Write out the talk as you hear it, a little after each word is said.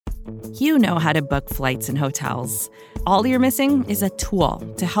You know how to book flights and hotels. All you're missing is a tool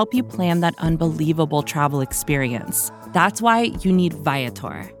to help you plan that unbelievable travel experience. That's why you need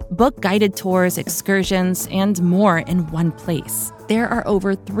Viator. Book guided tours, excursions, and more in one place. There are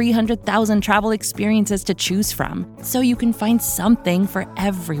over 300,000 travel experiences to choose from, so you can find something for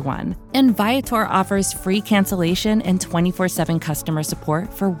everyone. And Viator offers free cancellation and 24/7 customer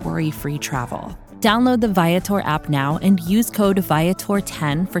support for worry-free travel. Download the Viator app now and use code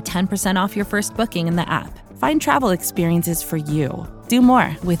Viator10 for 10% off your first booking in the app. Find travel experiences for you. Do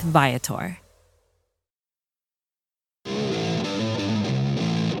more with Viator.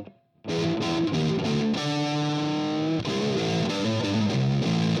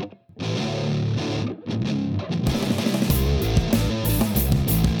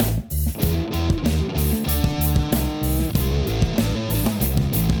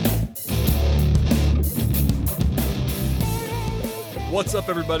 What's up,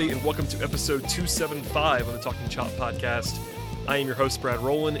 everybody, and welcome to episode 275 of the Talking Chop podcast. I am your host, Brad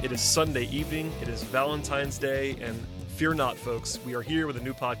Rowland. It is Sunday evening. It is Valentine's Day, and fear not, folks. We are here with a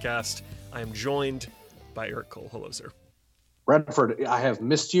new podcast. I am joined by Eric Cole. Hello, sir. Bradford, I have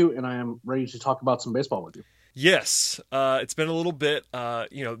missed you, and I am ready to talk about some baseball with you. Yes, it's been a little bit.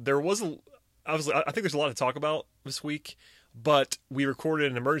 There was I think there's a lot to talk about this week, but we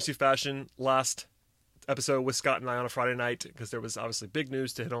recorded in emergency fashion last episode with Scott and I on a Friday night because there was obviously big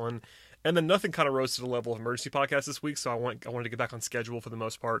news to hit on, and then nothing kind of rose to the level of emergency podcast this week, so I wanted to get back on schedule for the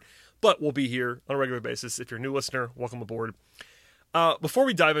most part, but we'll be here on a regular basis. If you're a new listener, welcome aboard. Before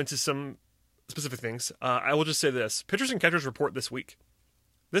we dive into some specific things, I will just say this: pitchers and catchers report this week,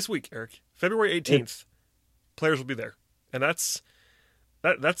 Eric, February 18th, players will be there, and that's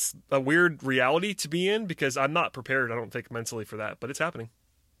a weird reality to be in because I'm not prepared, I don't think, mentally for that, but it's happening.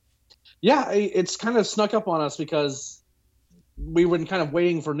 Yeah, it's kind of snuck up on us because we were kind of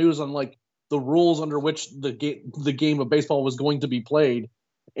waiting for news on like the rules under which the game of baseball was going to be played,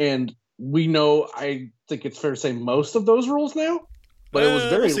 and we know, I think it's fair to say, most of those rules now. But it was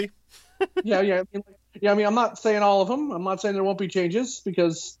very, we'll see. yeah. I mean, I'm not saying all of them. I'm not saying there won't be changes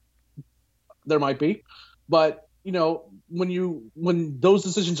because there might be, but you know, when those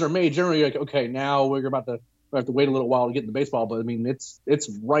decisions are made, generally you're like, okay, now we have to wait a little while to get into baseball, but I mean, it's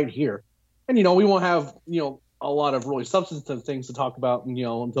right here. And, you know, we won't have, a lot of really substantive things to talk about,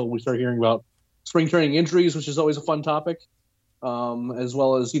 until we start hearing about spring training injuries, which is always a fun topic, as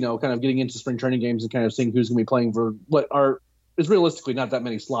well as, kind of getting into spring training games and kind of seeing who's going to be playing for what is realistically not that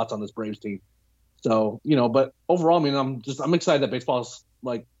many slots on this Braves team. So, but overall, I mean, I'm excited that baseball's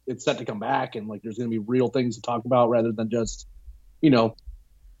like, it's set to come back and like, there's going to be real things to talk about rather than just,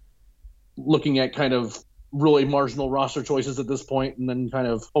 looking at kind of really marginal roster choices at this point, and then kind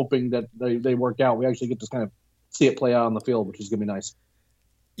of hoping that they work out. We actually get to kind of see it play out on the field, which is going to be nice.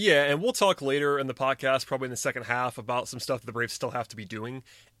 Yeah, and we'll talk later in the podcast, probably in the second half, about some stuff that the Braves still have to be doing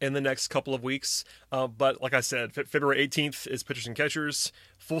in the next couple of weeks. But like I said, February 18th is pitchers and catchers.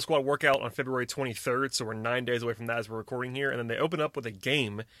 Full squad workout on February 23rd, so we're 9 days away from that as we're recording here. And then they open up with a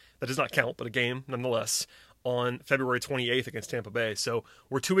game that does not count, but a game nonetheless, on February 28th against Tampa Bay. So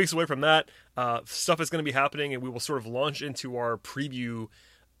we're 2 weeks away from that. Stuff is going to be happening, and we will sort of launch into our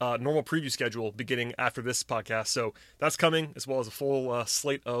normal preview schedule beginning after this podcast. So that's coming, as well as a full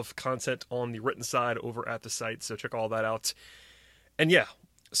slate of content on the written side over at the site. So check all that out. And yeah,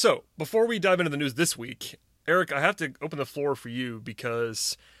 so before we dive into the news this week, Eric, I have to open the floor for you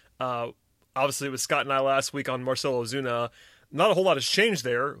because obviously it was Scott and I last week on Marcell Ozuna. Not a whole lot has changed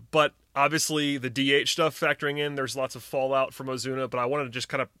there, but obviously the DH stuff factoring in, there's lots of fallout from Ozuna, but I wanted to just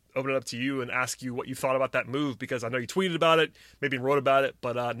kind of open it up to you and ask you what you thought about that move, because I know you tweeted about it, maybe wrote about it,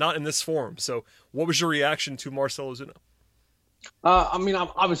 but not in this form. So what was your reaction to Marcell Ozuna? I mean, I'm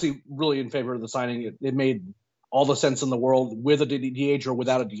obviously really in favor of the signing. It made all the sense in the world with a DH or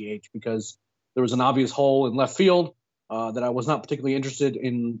without a DH, because there was an obvious hole in left field that I was not particularly interested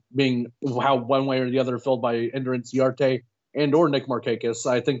in being how one way or the other filled by Ender Inciarte and or Nick Markakis.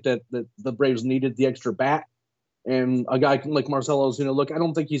 I think that the Braves needed the extra bat, and a guy like Marcell Ozuna, look, I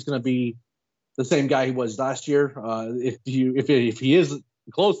don't think he's going to be the same guy he was last year. If he is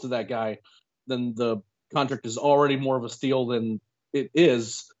close to that guy, then the contract is already more of a steal than it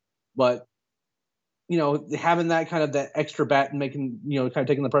is. But having that kind of that extra bat and making kind of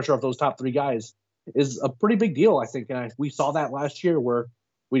taking the pressure off those top three guys is a pretty big deal, I think. And we saw that last year where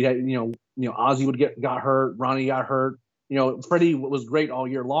we had Ozzy got hurt, Ronnie got hurt. Freddie was great all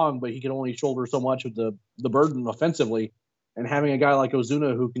year long, but he could only shoulder so much of the burden offensively. And having a guy like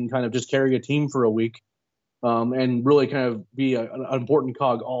Ozuna who can kind of just carry a team for a week and really kind of be an important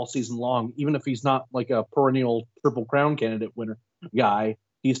cog all season long, even if he's not like a perennial Triple Crown candidate winner guy,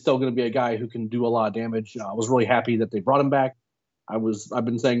 he's still going to be a guy who can do a lot of damage. I was really happy that they brought him back. I've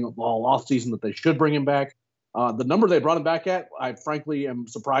been saying all off season that they should bring him back. The number they brought him back at, I frankly am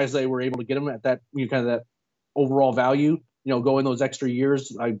surprised they were able to get him at that, kind of that overall value. Going those extra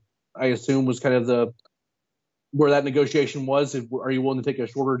years, I assume was kind of where that negotiation was. Are you willing to take a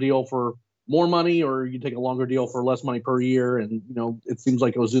shorter deal for more money, or you take a longer deal for less money per year? And it seems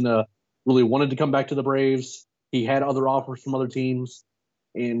like Ozuna really wanted to come back to the Braves. He had other offers from other teams,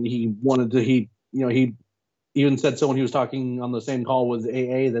 and he wanted to. He even said so when he was talking on the same call with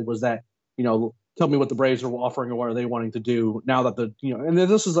AA that tell me what the Braves are offering or what are they wanting to do now that and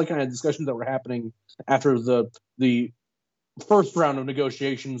this is like kind of discussions that were happening after the first round of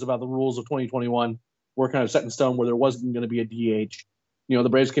negotiations about the rules of 2021 were kind of set in stone, where there wasn't going to be a DH. The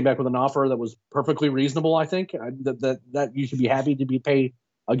Braves came back with an offer that was perfectly reasonable. I think that you should be happy to pay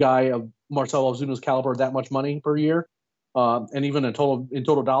a guy of Marcell Ozuna's caliber that much money per year, and even in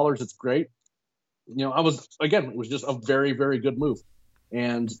total dollars, it's great. It was just a very, very good move,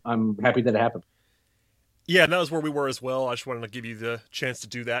 and I'm happy that it happened. Yeah, and that was where we were as well. I just wanted to give you the chance to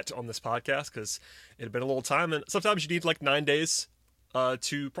do that on this podcast because it had been a little time, and sometimes you need like 9 days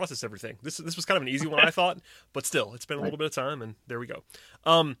to process everything. This was kind of an easy one, I thought, but still, it's been a little bit of time, and there we go.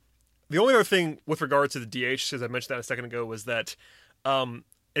 The only other thing with regard to the DH, as I mentioned that a second ago, was that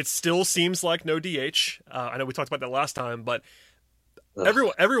it still seems like no DH. I know we talked about that last time, but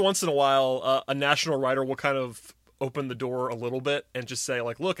every once in a while, a national writer will kind of open the door a little bit and just say,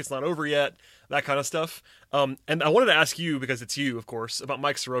 like, look, it's not over yet, that kind of stuff. And I wanted to ask you, because it's you, of course, about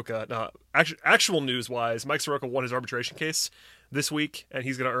Mike Soroka. Actual news-wise, Mike Soroka won his arbitration case this week, and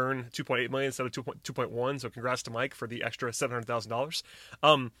he's going to earn $2.8 million instead of $2.1. So congrats to Mike for the extra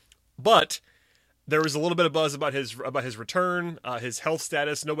 $700,000. But there was a little bit of buzz about his return, his health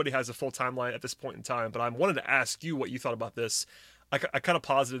status. Nobody has a full timeline at this point in time, but I wanted to ask you what you thought about this. I kind of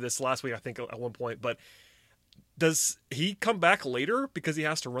posited this last week, I think, at one point, but does he come back later because he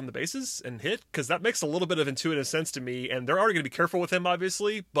has to run the bases and hit? Because that makes a little bit of intuitive sense to me, and they're already going to be careful with him,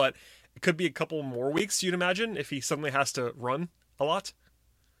 obviously, but it could be a couple more weeks, you'd imagine, if he suddenly has to run a lot.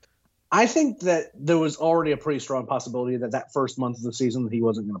 I think that there was already a pretty strong possibility that first month of the season he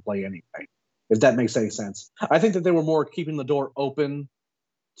wasn't going to play anyway, if that makes any sense. I think that they were more keeping the door open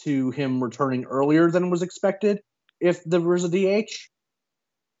to him returning earlier than was expected if there was a DH.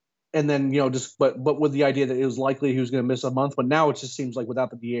 And then, but with the idea that it was likely he was going to miss a month. But now it just seems like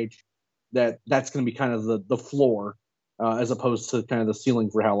without the DH, that's going to be kind of the floor as opposed to kind of the ceiling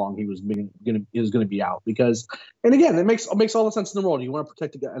for how long he was going to be out. Because, and again, it makes all the sense in the world. You want to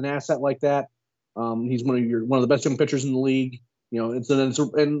protect an asset like that. He's one of the best young pitchers in the league. And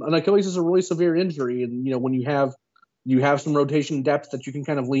an Achilles is a really severe injury. And, when you have some rotation depth that you can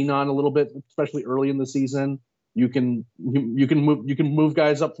kind of lean on a little bit, especially early in the season. You can move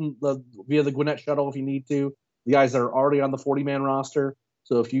guys up via the Gwinnett shuttle if you need to. The guys that are already on the 40-man roster.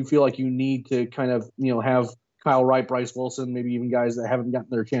 So if you feel like you need to kind of have Kyle Wright, Bryce Wilson, maybe even guys that haven't gotten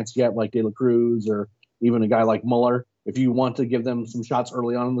their chance yet, like De La Cruz, or even a guy like Muller, if you want to give them some shots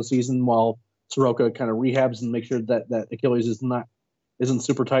early on in the season while Soroka kind of rehabs and make sure that Achilles isn't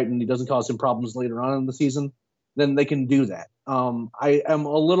super tight and he doesn't cause him problems later on in the season, then they can do that. I am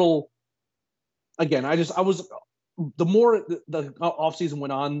a little. Again, the more the off season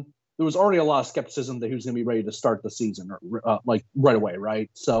went on, there was already a lot of skepticism that he was going to be ready to start the season like right away, right?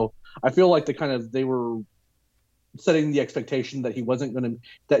 So I feel like they were setting the expectation that he was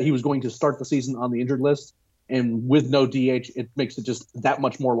going to start the season on the injured list, and with no DH, it makes it just that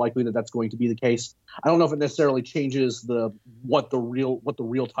much more likely that that's going to be the case. I don't know if it necessarily changes what the real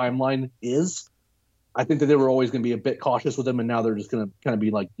timeline is. I think that they were always going to be a bit cautious with him, and now they're just going to kind of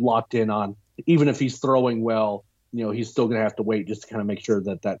be like locked in on. Even if he's throwing well, he's still going to have to wait just to kind of make sure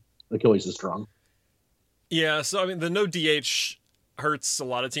that Achilles is strong. Yeah, so I mean, the no DH hurts a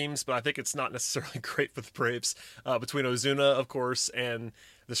lot of teams, but I think it's not necessarily great for the Braves. Between Ozuna, of course, and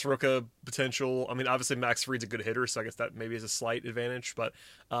the Soroka potential. I mean, obviously Max Fried's a good hitter, so I guess that maybe is a slight advantage, but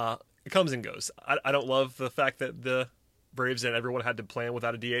it comes and goes. I don't love the fact that the Braves and everyone had to plan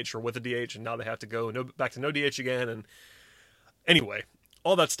without a DH or with a DH, and now they have to go back to no DH again. And anyway,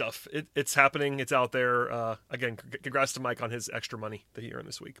 all that stuff, it's happening. It's out there. Again, congrats to Mike on his extra money that he earned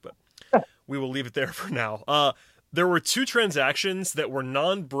this week, but we will leave it there for now. There were two transactions that were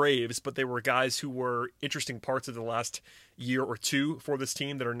non-Braves, but they were guys who were interesting parts of the last year or two for this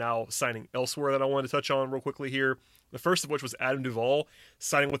team that are now signing elsewhere that I wanted to touch on real quickly here. The first of which was Adam Duvall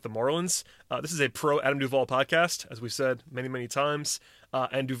signing with the Marlins. This is a pro Adam Duvall podcast, as we've said many, many times.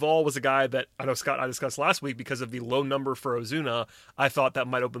 And Duvall was a guy that I know Scott and I discussed last week because of the low number for Ozuna. I thought that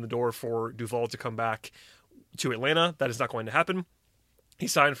might open the door for Duvall to come back to Atlanta. That is not going to happen. He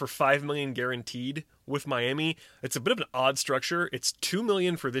signed for $5 million guaranteed with Miami. It's a bit of an odd structure. It's $2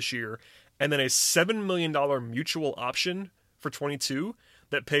 million for this year, and then a $7 million mutual option for 22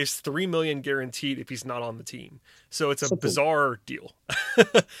 that pays $3 million guaranteed if he's not on the team. So it's a bizarre deal.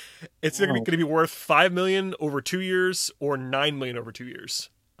 It's going to be worth $5 million over 2 years or $9 million over 2 years.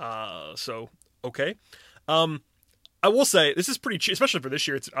 So okay. I will say this is pretty cheap, especially for this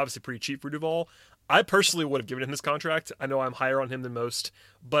year. It's obviously pretty cheap for Duvall. I personally would have given him this contract. I know I'm higher on him than most,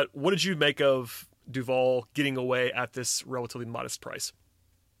 but what did you make of Duvall getting away at this relatively modest price?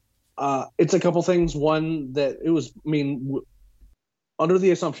 It's a couple things. One, that it was, under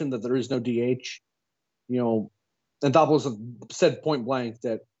the assumption that there is no DH, Anthopoulos said point blank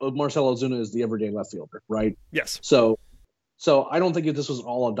that Marcell Ozuna is the everyday left fielder, right? Yes. So I don't think this was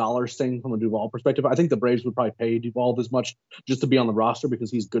all a dollars thing from a Duvall perspective. I think the Braves would probably pay Duvall this much just to be on the roster because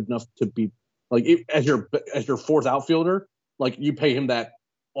he's good enough to be as your fourth outfielder. Like, you pay him that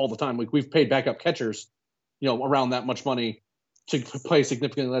all the time. Like, we've paid backup catchers, around that much money to play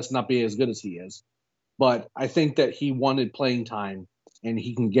significantly less, not be as good as he is. But I think that he wanted playing time, and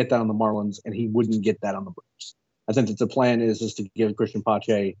he can get that on the Marlins, and he wouldn't get that on the Braves. I think that the plan is to give Christian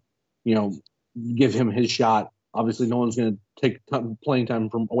Pache, give him his shot. Obviously, no one's going to take playing time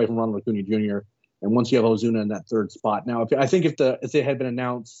away from Ronald Acuna Jr. And once you have Ozuna in that third spot, now I think if they had been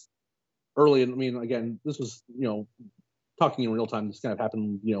announced early, again, this was talking in real time. This kind of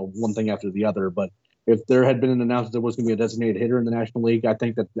happened, one thing after the other. But if there had been an announcement there was going to be a designated hitter in the National League, I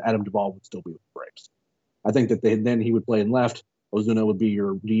think that Adam Duvall would still be with the Braves. I think that then he would play in left. Ozuna would be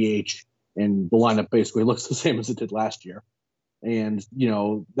your DH, and the lineup basically looks the same as it did last year. And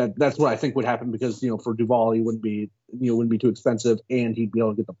that's what I think would happen because for Duvall he wouldn't be too expensive, and he'd be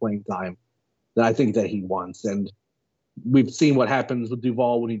able to get the playing time that I think that he wants. And we've seen what happens with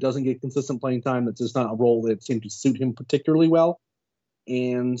Duvall when he doesn't get consistent playing time. That's just not a role that seemed to suit him particularly well.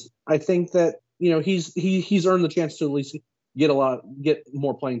 And I think that he's earned the chance to at least get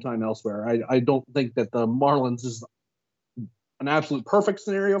more playing time elsewhere. I don't think that the Marlins is an absolute perfect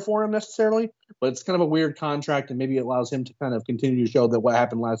scenario for him necessarily, but it's kind of a weird contract, and maybe it allows him to kind of continue to show that what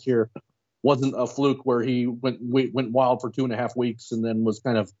happened last year wasn't a fluke where he went wild for 2.5 weeks and then was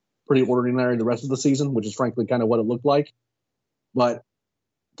kind of pretty ordinary the rest of the season, which is frankly kind of what it looked like. But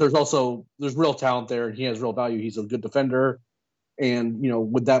there's real talent there, and he has real value. He's a good defender, and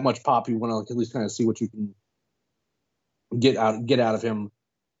with that much pop, you want to at least kind of see what you can get out of him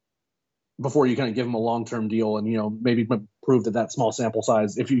before you kind of give him a long-term deal, and maybe prove that small sample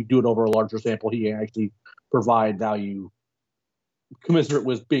size, if you do it over a larger sample, he can actually provide value commensurate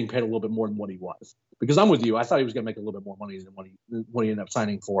with being paid a little bit more than what he was. Because I'm with you, I thought he was going to make a little bit more money than what he ended up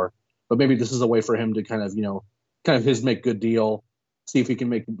signing for. But maybe this is a way for him to kind of his make good deal, see if he can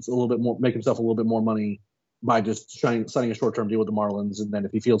make himself a little bit more money by just signing a short-term deal with the Marlins, and then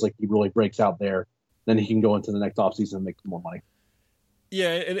if he feels like he really breaks out there, then he can go into the next offseason and make some more money.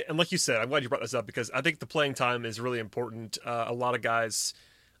 Yeah, and like you said, I'm glad you brought this up because I think the playing time is really important. A lot of guys,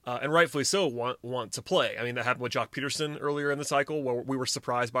 and rightfully so, want to play. I mean, that happened with Jock Peterson earlier in the cycle, where we were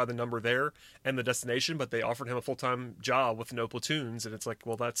surprised by the number there and the destination, but they offered him a full-time job with no platoons, and it's like,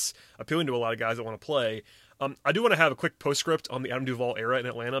 well, that's appealing to a lot of guys that want to play. I do want to have a quick postscript on the Adam Duvall era in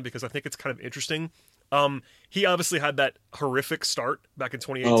Atlanta because I think it's kind of interesting. He obviously had that horrific start back in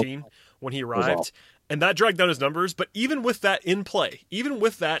 2018 when he arrived. And that dragged down his numbers, but even with that in play, even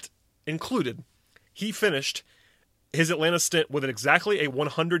with that included, he finished his Atlanta stint with exactly a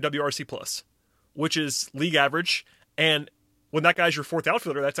 100 WRC plus, which is league average. And when that guy's your fourth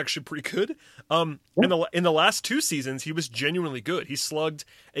outfielder, that's actually pretty good. In the last 2 seasons, he was genuinely good. He slugged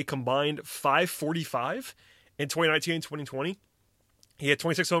a combined 545 in 2019 and 2020. He had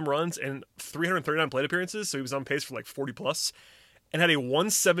 26 home runs and 339 plate appearances, so he was on pace for like 40 plus. And had a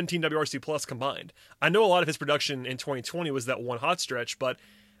 117 WRC plus combined. I know a lot of his production in 2020 was that one hot stretch, but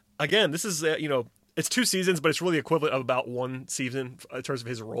again, this is it's 2 seasons, but it's really equivalent of about 1 season in terms of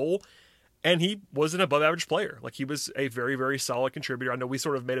his role. And he was an above average player. Like, he was a very, very solid contributor. I know we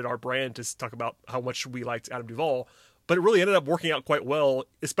sort of made it our brand to talk about how much we liked Adam Duvall, but it really ended up working out quite well,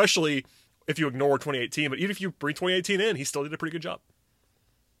 especially if you ignore 2018. But even if you bring 2018 in, he still did a pretty good job.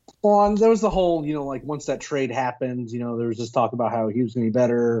 Well, and there was the whole, once that trade happened, there was this talk about how he was going to be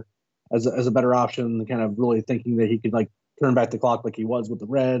better as a better option, kind of really thinking that he could turn back the clock like he was with the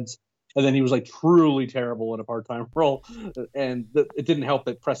Reds. And then he was truly terrible in a part-time role. And it didn't help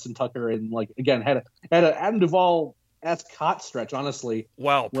that Preston Tucker and again had an Adam Duvall-esque hot stretch, honestly.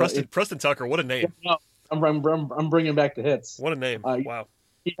 Wow. Preston Tucker, what a name. I'm bringing back the hits. What a name. Wow.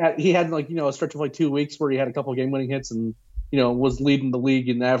 He had a stretch of 2 weeks where he had a couple of game-winning hits and was leading the league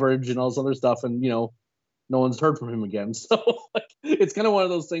in average and all this other stuff. And, no one's heard from him again. So like, it's kind of one of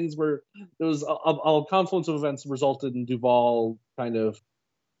those things where there was a confluence of events resulted in Duvall kind of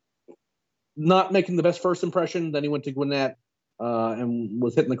not making the best first impression. Then he went to Gwinnett and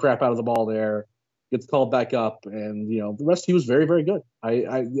was hitting the crap out of the ball there. Gets called back up, and the rest, he was very, very good.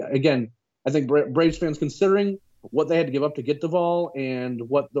 I think Braves fans, considering what they had to give up to get Duvall and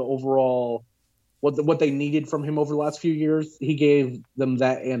what the overall what they needed from him over the last few years, he gave them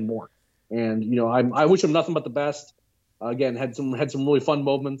that and more. And I wish him nothing but the best. Again, had some really fun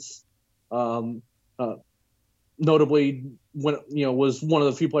moments. Notably, when was one of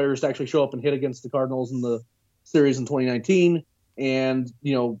the few players to actually show up and hit against the Cardinals in the series in 2019, and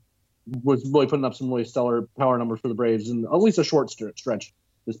was really putting up some really stellar power numbers for the Braves in at least a short stretch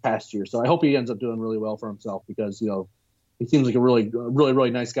this past year. So I hope he ends up doing really well for himself, because he seems like a really, really, really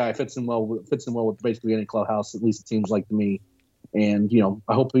nice guy. Fits in well with basically any clubhouse, at least it seems like to me. And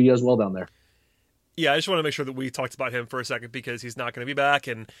I hope he does well down there. Yeah, I just want to make sure that we talked about him for a second, because he's not going to be back,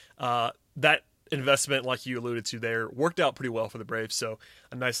 and that investment, like you alluded to there, worked out pretty well for the Braves. So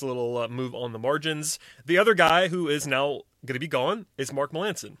a nice little move on the margins. The other guy who is now going to be gone is Mark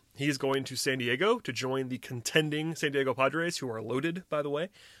Melancon. He is going to San Diego to join the contending San Diego Padres, who are loaded, by the way.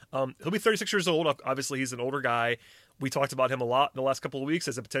 He'll be 36 years old. Obviously, he's an older guy. We talked about him a lot in the last couple of weeks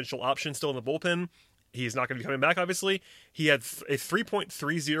as a potential option still in the bullpen. He's not going to be coming back, obviously. He had a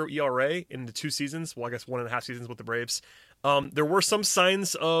 3.30 ERA in the 2 seasons. Well, I guess 1.5 seasons with the Braves. There were some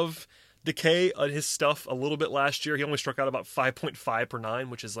signs of decay on his stuff a little bit last year. He only struck out about 5.5 per 9,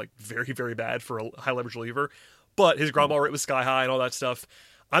 which is like very, very bad for a high leverage reliever. But his ground ball rate was sky high and all that stuff.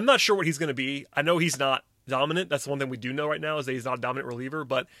 I'm not sure what he's going to be. I know he's not dominant. That's the one thing we do know right now, is that he's not a dominant reliever.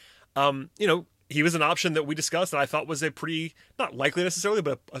 But, he was an option that we discussed that I thought was a pretty, not likely necessarily,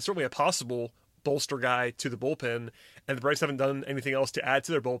 but certainly a possible bolster guy to the bullpen. And the Braves haven't done anything else to add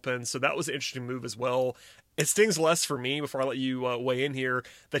to their bullpen. So that was an interesting move as well. It stings less for me, before I let you weigh in here,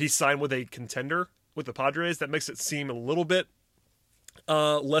 that he signed with a contender with the Padres. That makes it seem a little bit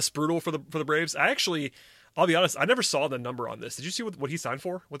less brutal for the Braves. I'll be honest, I never saw the number on this. Did you see what he signed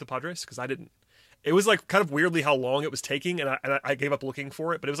for with the Padres? Because I didn't. It was like kind of weirdly how long it was taking, and I gave up looking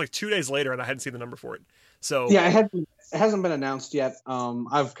for it. But it was like 2 days later, and I hadn't seen the number for it. So yeah, it hasn't been announced yet.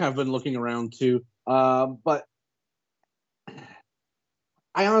 I've kind of been looking around too, but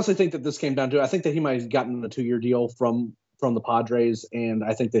I honestly think that this came down to, I think that he might have gotten a 2-year deal from the Padres, and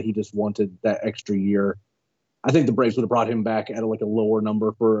I think that he just wanted that extra year. I think the Braves would have brought him back at a lower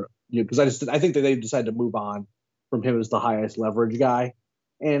number for, because I think that they decided to move on from him as the highest leverage guy.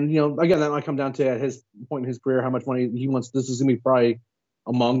 And, again, that might come down to, at his point in his career, how much money he wants. This is going to be probably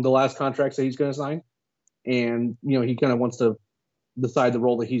among the last contracts that he's going to sign. And, he kind of wants to decide the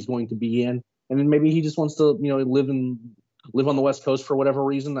role that he's going to be in. And then maybe he just wants to, live on the West Coast for whatever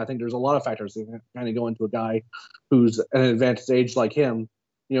reason. I think there's a lot of factors that kind of go into a guy who's at an advanced age like him,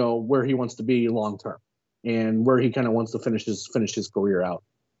 where he wants to be long term and where he kind of wants to finish his career out.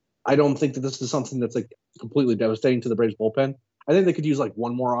 I don't think that this is something that's like completely devastating to the Braves bullpen. I think they could use like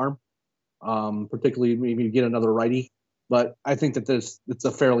one more arm, particularly maybe get another righty. But I think that it's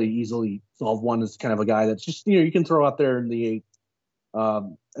a fairly easily solved one. Is kind of a guy that's just, you can throw out there in the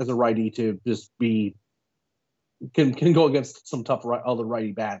 8th as a righty to just be can go against some tough other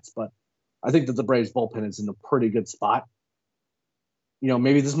righty bats. But I think that the Braves bullpen is in a pretty good spot.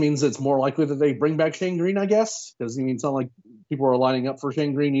 Maybe this means it's more likely that they bring back Shane Green, I guess, because it's not like people are lining up for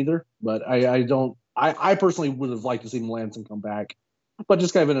Shane Green either. But I personally would have liked to see Melancon come back, but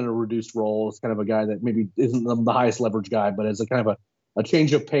just kind of in a reduced role. It's kind of a guy that maybe isn't the highest leverage guy, but as a kind of a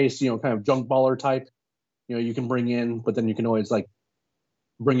change of pace, kind of junk baller type, you can bring in, but then you can always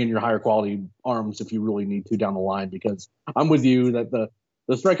bring in your higher quality arms if you really need to down the line, because I'm with you that the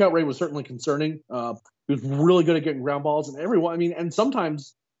strikeout rate was certainly concerning. He was really good at getting ground balls, and everyone, and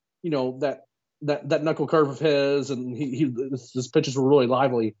sometimes, that knuckle curve of his, and his pitches were really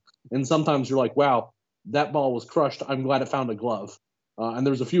lively. And sometimes you're like, wow, that ball was crushed. I'm glad it found a glove. And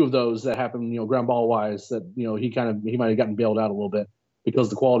there's a few of those that happened, ground ball wise, that, he might have gotten bailed out a little bit because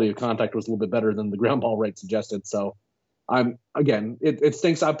the quality of contact was a little bit better than the ground ball rate suggested. So it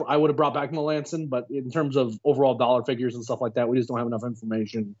stinks. I would have brought back Melancon, but in terms of overall dollar figures and stuff like that, we just don't have enough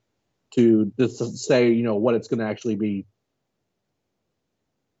information to just say, what it's going to actually be.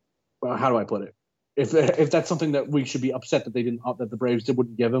 How do I put it? If that's something that we should be upset that that the Braves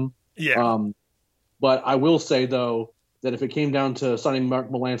wouldn't give him. Yeah. But I will say though that if it came down to signing Mark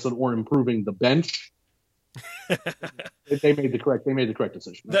Melancon or improving the bench, they made the correct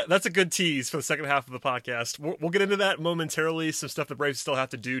decision. That's a good tease for the second half of the podcast. We'll get into that momentarily. Some stuff the Braves still have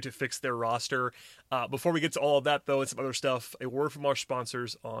to do to fix their roster. Before we get to all of that though, and some other stuff, a word from our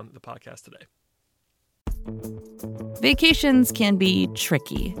sponsors on the podcast today. Vacations can be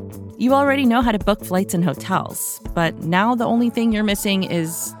tricky. You already know how to book flights and hotels, but now the only thing you're missing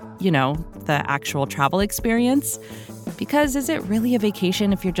is, the actual travel experience. Because is it really a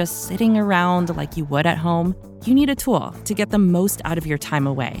vacation if you're just sitting around like you would at home? You need a tool to get the most out of your time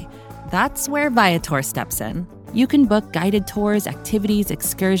away. That's where Viator steps in. You can book guided tours, activities,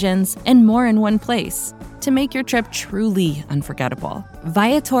 excursions, and more in one place to make your trip truly unforgettable.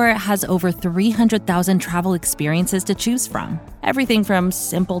 Viator has over 300,000 travel experiences to choose from. Everything from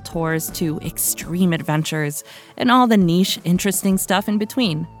simple tours to extreme adventures and all the niche, interesting stuff in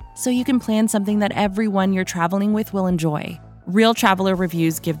between. So you can plan something that everyone you're traveling with will enjoy. Real traveler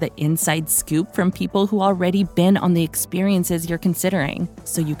reviews give the inside scoop from people who already been on the experiences you're considering,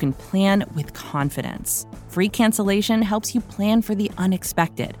 so you can plan with confidence. Free cancellation helps you plan for the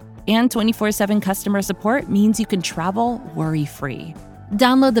unexpected. And 24/7 customer support means you can travel worry-free.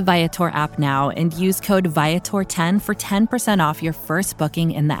 Download the Viator app now and use code Viator10 for 10% off your first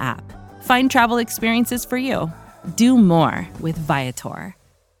booking in the app. Find travel experiences for you. Do more with Viator.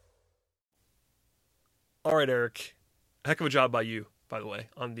 All right, Eric. Heck of a job by you, by the way,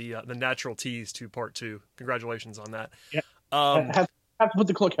 on the natural tease to part 2. Congratulations on that. Yeah. Have to put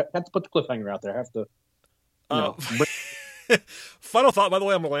the cliffhanger out there. Have to. Final thought, by the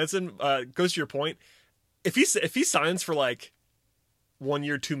way, on Melancon, goes to your point. If he signs for like 1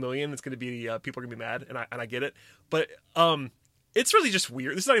 year, $2 million, it's going to be people are going to be mad, and I get it. But it's really just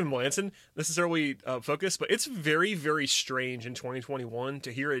weird. This is not even Melancon necessarily focused, but it's very, very strange in 2021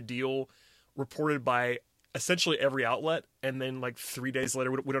 to hear a deal reported by essentially every outlet, and then like 3 days later,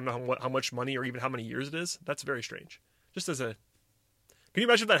 we don't know how much money or even how many years it is. That's very strange. Just as a, can you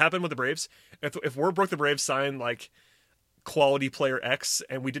imagine if that happened with the Braves? If Ward broke the Braves signed like quality player X,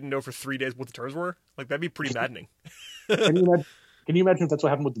 and we didn't know for 3 days what the terms were, like that'd be pretty maddening. Can you imagine if that's what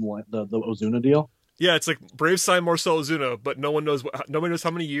happened with the Ozuna deal? Yeah, it's like Braves signed Marcell Ozuna, but nobody knows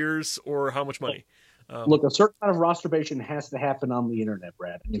how many years or how much money. Look, a certain kind of rosterbation has to happen on the internet,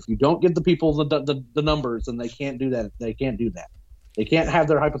 Brad. And if you don't give the people the numbers, then they can't do that. They can't do that. They can't have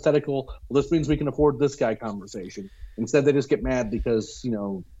their hypothetical, well, this means we can afford this guy conversation. Instead, they just get mad because, I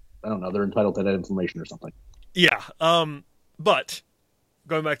don't know, they're entitled to that information or something. Yeah. But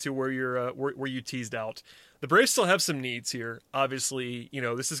going back to where where you teased out, the Braves still have some needs here. Obviously,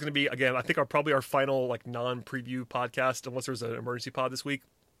 this is going to be, again, I think probably our final like non-preview podcast, unless there's an emergency pod this week.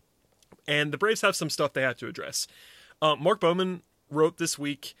 And the Braves have some stuff they have to address. Mark Bowman wrote this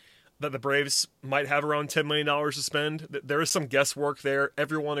week that the Braves might have around $10 million to spend. There is some guesswork there.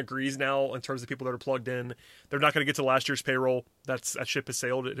 Everyone agrees now in terms of people that are plugged in. They're not going to get to last year's payroll. That ship has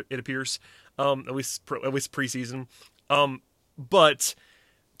sailed, it appears, at least preseason. But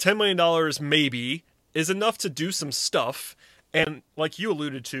 $10 million maybe is enough to do some stuff. And like you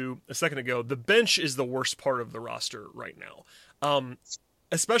alluded to a second ago, the bench is the worst part of the roster right now.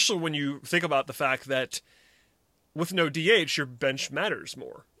 Especially when you think about the fact that with no DH, your bench matters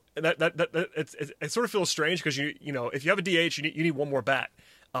more. And it sort of feels strange because if you have a DH, you need one more bat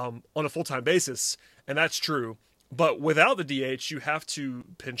on a full-time basis, and that's true. But without the DH, you have to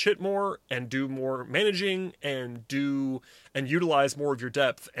pinch hit more and do more managing and utilize more of your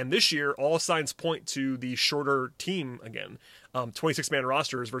depth. And this year, all signs point to the shorter team again, 26-man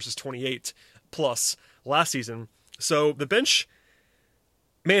rosters versus 28 plus last season. So the bench.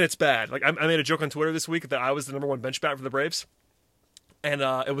 Man, it's bad. Like I made a joke on Twitter this week that I was the number one bench bat for the Braves, and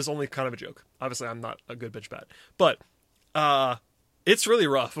it was only kind of a joke. Obviously, I'm not a good bench bat, but it's really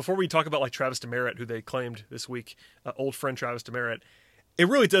rough. Before we talk about like Travis Demeritte, who they claimed this week, old friend Travis Demeritte, it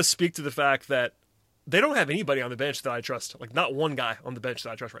really does speak to the fact that they don't have anybody on the bench that I trust. Like not one guy on the bench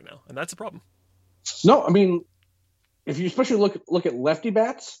that I trust right now, and that's a problem. No, I mean, if you especially look at lefty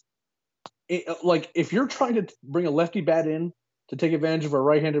bats, like if you're trying to bring a lefty bat in to take advantage of a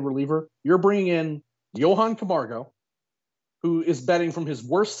right-handed reliever, you're bringing in Johan Camargo, who is batting from his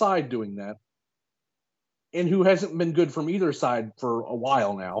worst side doing that, and who hasn't been good from either side for a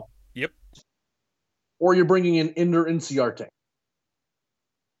while now. Yep. Or you're bringing in Ender Inciarte.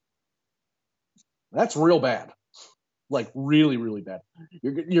 That's real bad. Like really, really bad.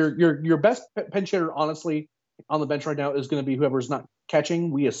 Your best pinch hitter, honestly, on the bench right now is going to be whoever's not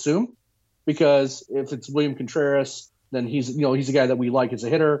catching, we assume, because if it's William Contreras, then he's a guy that we like as a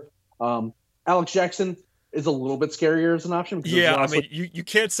hitter. Alex Jackson is a little bit scarier as an option. Yeah, I mean, you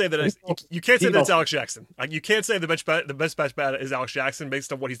can't say that you can't say that it's Alex Jackson. Like you can't say the best bench bat is Alex Jackson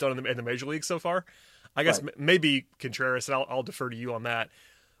based on what he's done in the major league so far. I guess maybe Contreras, and I'll defer to you on that.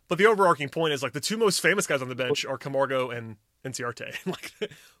 But the overarching point is like the two most famous guys on the bench are Camargo and Inciarte. Like,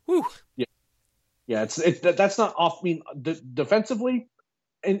 whew. Yeah, it's that's not off. I mean, defensively,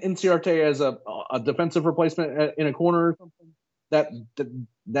 Inciarte as a defensive replacement in a corner or something,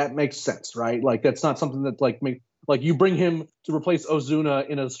 that makes sense, right? Like that's not something that like you bring him to replace Ozuna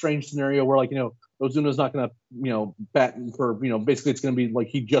in a strange scenario where Ozuna's not going to bat for basically it's going to be like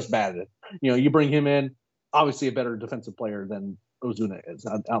he just batted it. You bring him in, obviously a better defensive player than Ozuna is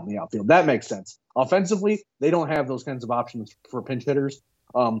out in the outfield. That makes sense. Offensively, they don't have those kinds of options for pinch hitters.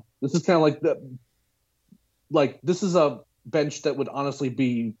 This is kind of this is a bench that would honestly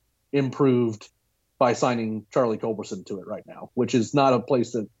be improved by signing Charlie Culberson to it right now, which is not a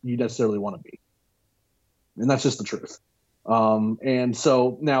place that you necessarily want to be. And that's just the truth. And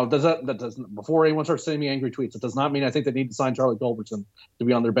so now before anyone starts sending me angry tweets, it does not mean I think they need to sign Charlie Culberson to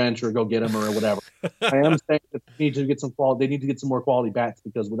be on their bench or go get him or whatever. I am saying that they need to get some more quality bats,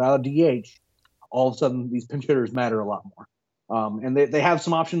 because without a DH, all of a sudden these pinch hitters matter a lot more. And they have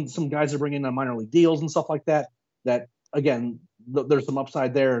some options. Some guys are bringing on minor league deals and stuff like that. That again, there's some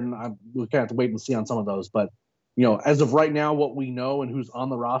upside there, and we'll kind of have to wait and see on some of those. But as of right now, what we know and who's on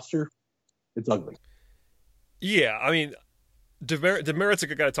the roster, it's ugly. Yeah, I mean, Demerit's a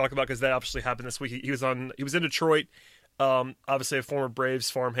good guy to talk about because that obviously happened this week. He was in Detroit. Obviously a former Braves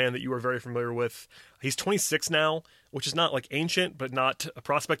farmhand that you are very familiar with. He's 26 now, which is not like ancient, but not a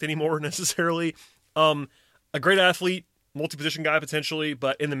prospect anymore necessarily. A great athlete, multi-position guy potentially,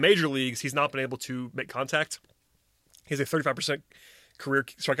 but in the major leagues, he's not been able to make contact. He has a 35% career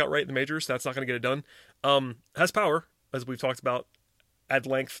strikeout rate in the majors. That's not going to get it done. Has power, as we've talked about at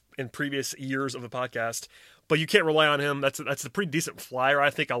length in previous years of the podcast, but you can't rely on him. That's a pretty decent flyer, I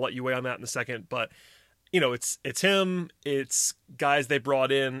think. I'll let you weigh on that in a second, but it's him. It's guys they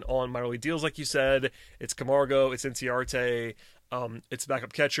brought in on minor league deals, like you said. It's Camargo. It's Inciarte. It's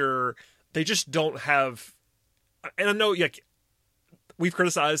backup catcher. They just don't have. And I know, we've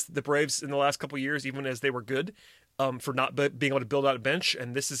criticized the Braves in the last couple of years, even as they were good, for not being able to build out a bench,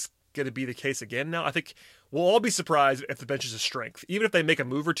 and this is going to be the case again now. I think we'll all be surprised if the bench is a strength. Even if they make a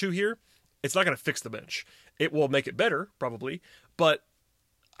move or two here, it's not going to fix the bench. It will make it better, probably, but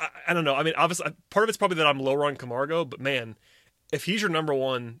I don't know. I mean, obviously, part of it's probably that I'm lower on Camargo, but man, if he's your number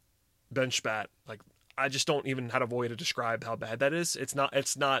one bench bat, like I just don't even have a way to describe how bad that is. It's not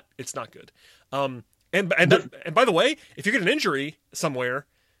good. And by the way, if you get an injury somewhere,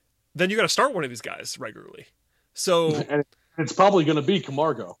 then you got to start one of these guys regularly. So and it's probably going to be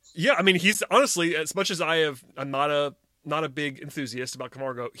Camargo. Yeah, I mean, he's honestly, as much as I'm not a big enthusiast about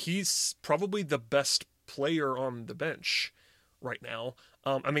Camargo, he's probably the best player on the bench right now.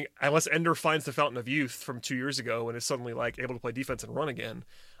 I mean, unless Ender finds the fountain of youth from 2 years ago and is suddenly able to play defense and run again.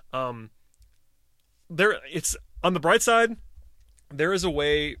 It's on the bright side. There is a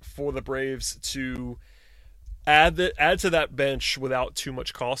way for the Braves to add to that bench without too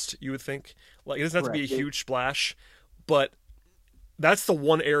much cost, you would think. It doesn't have to be a huge splash, but that's the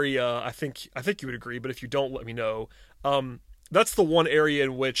one area I think you would agree, but if you don't, let me know. That's the one area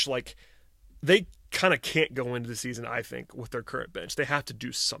in which they kind of can't go into the season, I think, with their current bench. They have to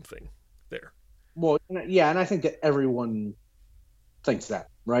do something there. Well, yeah, and I think that everyone thinks that,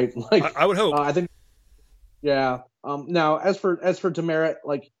 right? I would hope. I think, yeah. Now, as for Demeritte,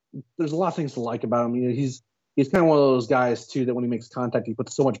 there's a lot of things to like about him. He's kind of one of those guys too that when he makes contact, he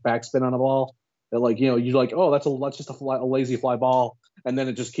puts so much backspin on a ball that you're like, oh, that's just a lazy fly ball, and then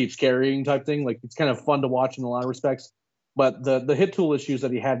it just keeps carrying type thing. It's kind of fun to watch in a lot of respects. But the hit tool issues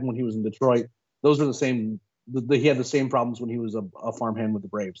that he had when he was in Detroit, those were the same. He had the same problems when he was a farmhand with the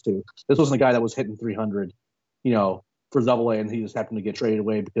Braves too. This wasn't a guy that was hitting 300, for Double-A, and he just happened to get traded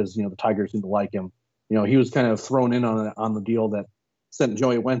away because the Tigers seemed to like him. He was kind of thrown in on the deal that sent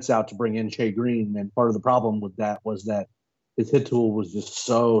Joey Wentz out to bring in Shea Green, and part of the problem with that was that his hit tool was just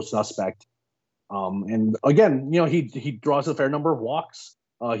so suspect. And again, he draws a fair number of walks.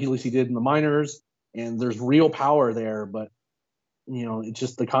 At least he did in the minors, and there's real power there. But it's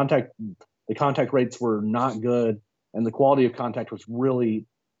just the contact rates were not good, and the quality of contact was really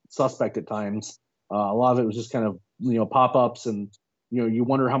suspect at times. A lot of it was just kind of pop ups, and you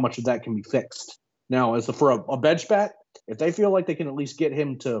wonder how much of that can be fixed. Now, for a bench bat, if they feel like they can at least get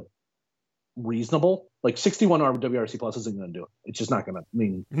him to reasonable, 61 WRC plus isn't going to do it. It's just not going to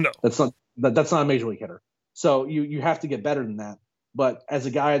mean no. That's not a major league hitter. So you have to get better than that. But as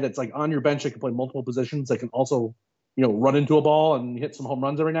a guy that's on your bench that can play multiple positions, that can also run into a ball and hit some home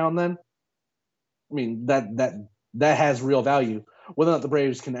runs every now and then, I mean that has real value. Whether or not the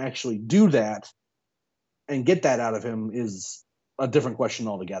Braves can actually do that and get that out of him is a different question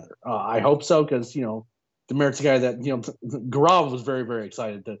altogether. I hope so, because Demerit's a guy that Gaurav was very, very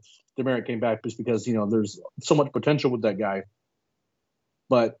excited that Demeritte came back just because there's so much potential with that guy,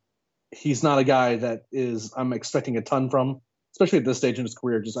 but he's not a guy that I'm expecting a ton from. especially at this stage in his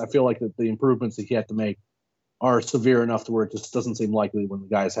career, I feel like the improvements that he had to make are severe enough to where it just doesn't seem likely when the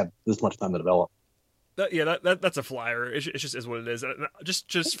guys had this much time to develop. That's a flyer. It just is what it is.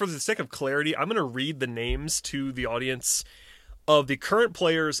 Just for the sake of clarity, I'm going to read the names to the audience of the current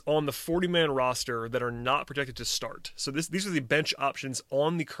players on the 40-man roster that are not projected to start. So these are the bench options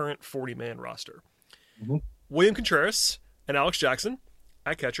on the current 40-man roster. Mm-hmm. William Contreras and Alex Jackson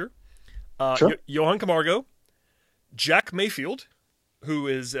at catcher. Sure. Johan Camargo, Jack Mayfield, who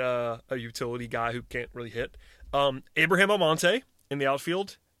is a utility guy who can't really hit. Abraham Almonte in the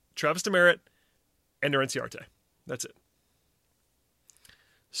outfield. Travis Demeritte. And Norense Arte. That's it.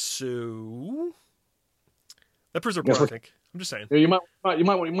 So that proves our point, I think. I'm just saying. Yeah, you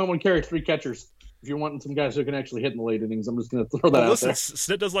might want to carry 3 catchers if you're wanting some guys who can actually hit in the late innings. I'm just going to throw that out there.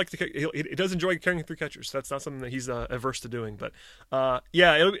 Snit does like he does enjoy carrying 3 catchers. That's not something that he's averse to doing. But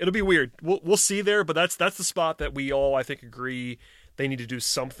yeah, it'll be weird. We'll see there. But that's the spot that we all, I think, agree they need to do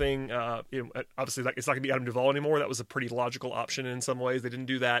something. Obviously, it's not going to be Adam Duvall anymore. That was a pretty logical option in some ways. They didn't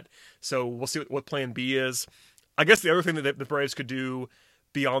do that. So we'll see what plan B is. I guess the other thing that the Braves could do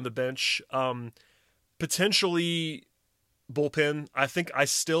beyond the bench, potentially bullpen. I think I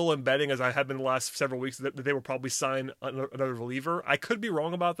still am betting, as I have been the last several weeks, that they will probably sign another reliever. I could be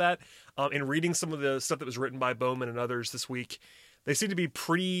wrong about that. In reading some of the stuff that was written by Bowman and others this week, they seem to be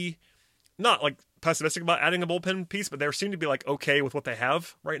pretty, not like pessimistic about adding a bullpen piece, but they seem to be like okay with what they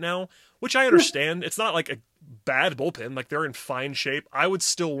have right now, which I understand. It's not like a bad bullpen. Like they're in fine shape. I would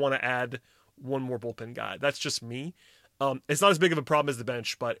still want to add one more bullpen guy. That's just me. It's not as big of a problem as the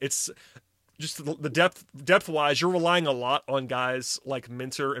bench, but it's just the depth wise, you're relying a lot on guys like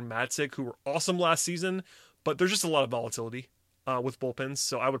Minter and Matzik, who were awesome last season, but there's just a lot of volatility with bullpens.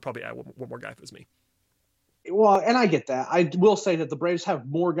 So I would probably add one more guy if it was me. Well, and I get that. I will say that the Braves have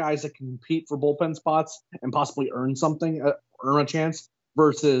more guys that can compete for bullpen spots and possibly earn a chance,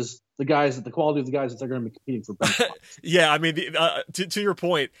 versus the quality of the guys that they're going to be competing for bench spots. Yeah, I mean, to your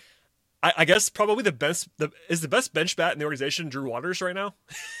point, I guess probably the best bench bat in the organization Drew Waters right now.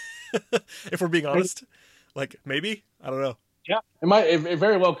 If we're being honest, like maybe, I don't know. Yeah, it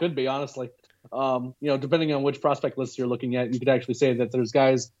very well could be, honestly. Depending on which prospect list you're looking at, you could actually say that there's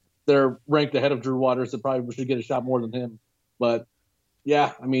guys that are ranked ahead of Drew Waters that probably should get a shot more than him. But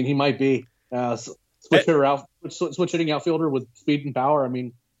yeah, I mean, he might be switch hitting outfielder with speed and power. I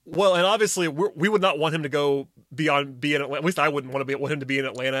mean, well, and obviously we would not want him to go beyond being in Atlanta. At least I wouldn't want him to be in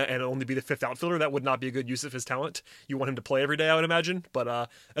Atlanta and only be the 5th outfielder. That would not be a good use of his talent. You want him to play every day, I would imagine. But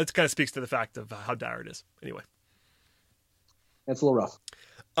it kind of speaks to the fact of how dire it is. Anyway, it's a little rough.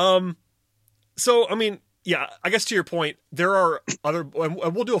 So I mean, yeah, I guess to your point, there are other, and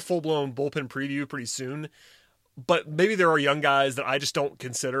we'll do a full blown bullpen preview pretty soon. But maybe there are young guys that I just don't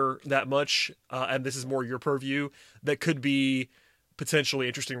consider that much, and this is more your purview, that could be potentially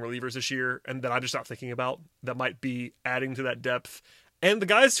interesting relievers this year, and that I'm just not thinking about, that might be adding to that depth. And the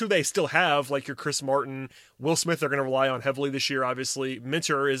guys who they still have, like your Chris Martin, Will Smith, they're going to rely on heavily this year, obviously.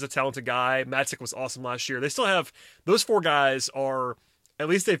 Minter is a talented guy. Matzik was awesome last year. They still have, those 4 guys are, at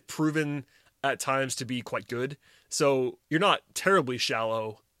least they've proven at times to be quite good. So you're not terribly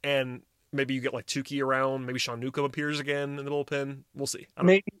shallow, and maybe you get like Tukey around. Maybe Sean Newcomb appears again in the bullpen. We'll see.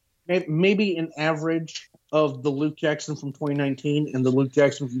 Maybe an average of the Luke Jackson from 2019 and the Luke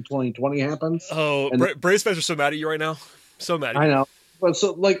Jackson from 2020 happens. Oh, Braves fans are so mad at you right now. So mad at you. I know. But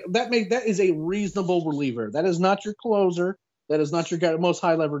so like that is a reasonable reliever. That is not your closer. That is not your most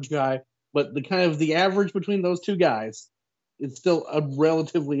high leverage guy. But the average between those 2 guys is still a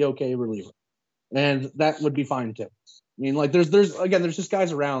relatively okay reliever, and that would be fine too. I mean, like there's just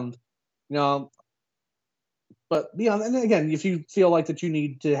guys around, But beyond, and again, if you feel like that you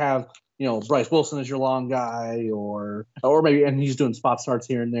need to have, Bryce Wilson as your long guy, or maybe, and he's doing spot starts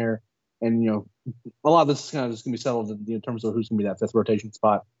here and there, and a lot of this is kind of just going to be settled in terms of who's going to be that 5th rotation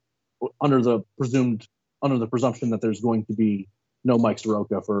spot, under the presumption that there's going to be no Mike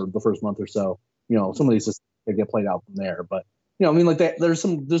Soroka for the first month or so. Some of these just get played out from there. But there's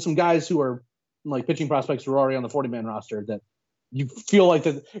some guys who are like pitching prospects who are already on the 40-man roster that you feel like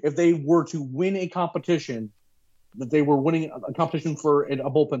that if they were to win a competition, that they were winning a competition for a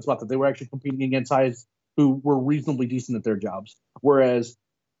bullpen spot, that they were actually competing against guys who were reasonably decent at their jobs. Whereas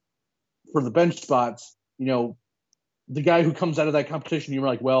for the bench spots, the guy who comes out of that competition, you're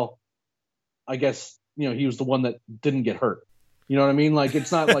like, well, I guess, he was the one that didn't get hurt. You know what I mean? Like,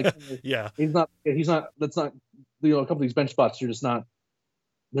 it's not like, yeah, that's not, a couple of these bench spots, there's not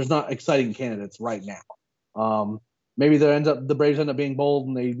exciting candidates right now. Maybe the Braves end up being bold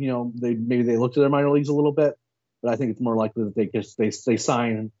and they look to their minor leagues a little bit. But I think it's more likely that they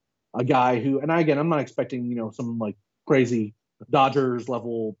sign a guy who, and again, I'm not expecting some like crazy Dodgers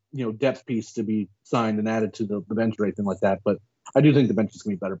level, depth piece to be signed and added to the bench or anything like that. But I do think the bench is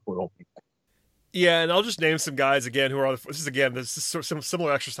going to be better for the whole thing. Yeah, and I'll just name some guys again who are on the. This is some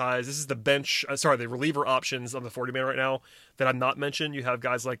similar exercise. This is the bench. The reliever options on the 40-man right now that I'm not mentioned. You have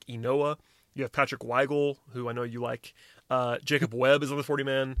guys like Inoa. You have Patrick Weigel, who I know you like. Jacob Webb is on the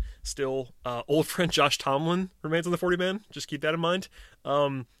 40-man still. Old friend Josh Tomlin remains on the 40-man. Just keep that in mind.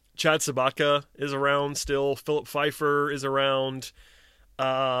 Chad Sabatka is around still. Philip Pfeiffer is around.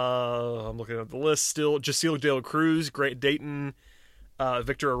 I'm looking at the list still. Jaciel De La Cruz, Grant Dayton.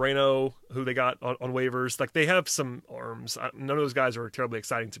 Victor Areno, who they got on waivers. Like, they have some arms. None of those guys are terribly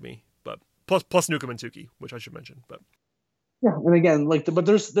exciting to me, but plus Newcomb and Tukey, which I should mention. But yeah, and again, but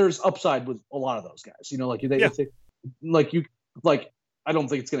there's upside with a lot of those guys. I don't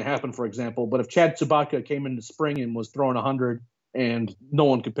think it's going to happen, for example. But if Chad Sabatka came into spring and was throwing 100 and no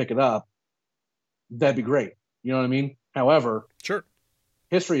one could pick it up, that'd be great. You know what I mean? However, sure,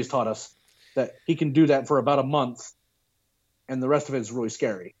 history has taught us that he can do that for about a month, and the rest of it is really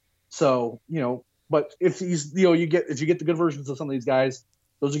scary. So, but if he's, if you get the good versions of some of these guys,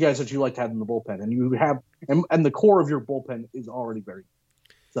 those are guys that you like to have in the bullpen, and you have, and the core of your bullpen is already very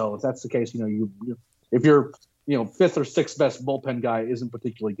good. So if that's the case, if your, fifth or sixth best bullpen guy isn't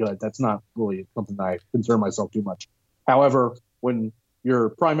particularly good, that's not really something that I concern myself too much. However, when your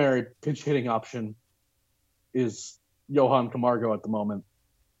primary pinch hitting option is Johan Camargo at the moment,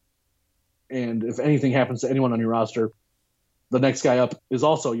 and if anything happens to anyone on your roster, the next guy up is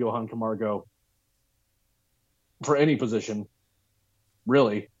also Johan Camargo for any position,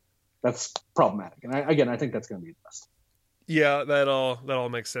 really, that's problematic. And I think that's going to be addressed. Yeah, that all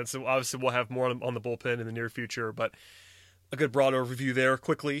makes sense. So obviously, we'll have more on the bullpen in the near future, but a good broad overview there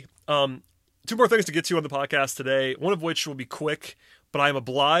quickly. Two more things to get to on the podcast today, one of which will be quick, but I am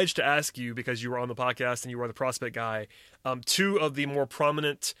obliged to ask you because you were on the podcast and you are the prospect guy. Two of the more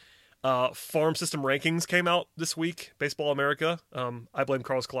prominent farm system rankings came out this week. Baseball America. I blame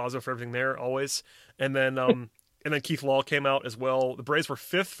Carlos Collazo for everything there, always. And then Keith Law came out as well. The Braves were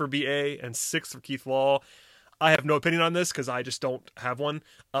 5th for BA and 6th for Keith Law. I have no opinion on this because I just don't have one.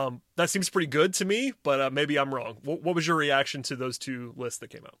 That seems pretty good to me, but maybe I'm wrong. What was your reaction to those two lists that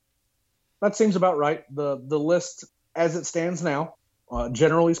came out? That seems about right. The list as it stands now,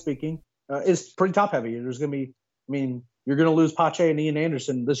 generally speaking, is pretty top heavy. There's going to be, you're going to lose Pache and Ian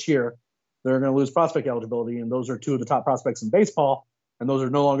Anderson this year. They're going to lose prospect eligibility, and those are two of the top prospects in baseball, and those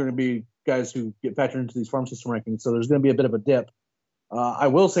are no longer going to be guys who get factored into these farm system rankings. So there's going to be a bit of a dip. I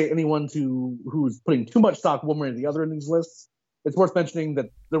will say anyone who's putting too much stock one way or the other in these lists, it's worth mentioning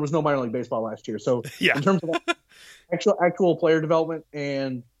that there was no minor league baseball last year. So yeah. In terms of actual player development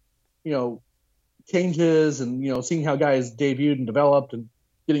and, changes and, seeing how guys debuted and developed and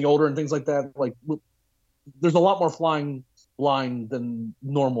getting older and things like that, like there's a lot more flying blind than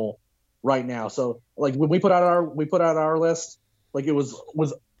normal right now. So like when we put out our list, like it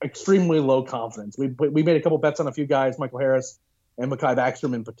was extremely low confidence. We made a couple bets on a few guys, Michael Harris and Mekhi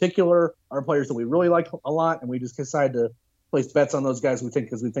Backstrom in particular are players that we really like a lot, and we just decided to place bets on those guys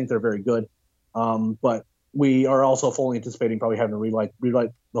because we think they're very good. But we are also fully anticipating probably having to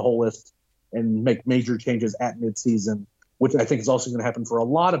rewrite the whole list and make major changes at midseason, which I think is also going to happen for a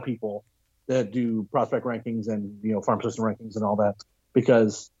lot of people that do prospect rankings and farm system rankings and all that,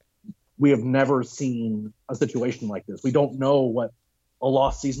 because we have never seen a situation like this. We don't know what a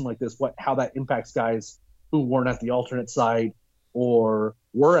lost season like this, how that impacts guys who weren't at the alternate side or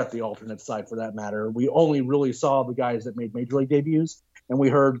were at the alternate side for that matter. We only really saw the guys that made major league debuts, and we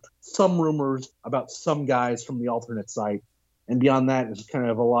heard some rumors about some guys from the alternate side. And beyond that, it's kind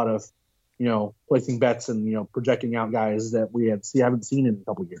of a lot of, placing bets and, projecting out guys that we haven't seen in a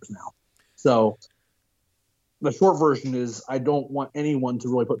couple of years now. So the short version is I don't want anyone to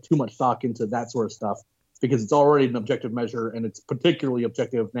really put too much stock into that sort of stuff because it's already an objective measure, and it's particularly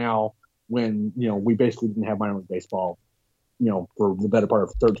objective now when, we basically didn't have minor league baseball, for the better part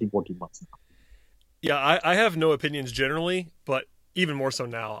of 13, 14 months now. Yeah, I have no opinions generally, but even more so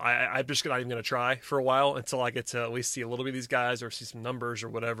now. I'm just not even going to try for a while until I get to at least see a little bit of these guys or see some numbers or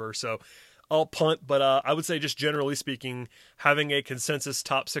whatever. So I'll punt, but I would say just generally speaking, having a consensus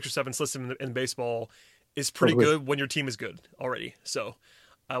top 6 or 7 system in baseball is pretty good when your team is good already. So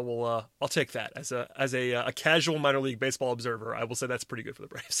I will I'll take that as a casual minor league baseball observer. I will say that's pretty good for the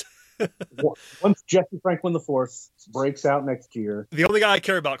Braves. Once Jesse Franklin IV breaks out next year, the only guy I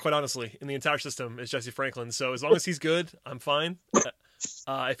care about, quite honestly, in the entire system is Jesse Franklin. So as long as he's good, I'm fine.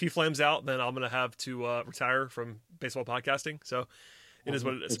 If he flames out, then I'm going to have to retire from baseball podcasting. So it is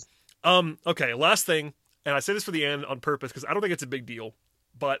what it is. Okay, last thing, and I say this for the end on purpose because I don't think it's a big deal,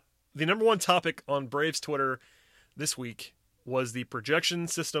 but the number one topic on Braves Twitter this week was the projection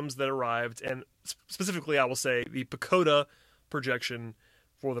systems that arrived, and specifically, I will say, the PECOTA projection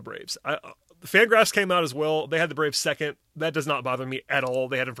for the Braves. The Fangraphs came out as well. They had the Braves second. That does not bother me at all.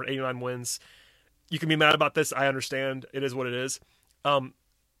 They had them for 89 wins. You can be mad about this. I understand. It is what it is.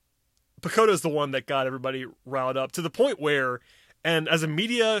 PECOTA is the one that got everybody riled up to the point where, and as a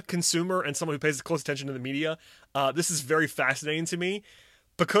media consumer and someone who pays close attention to the media, this is very fascinating to me.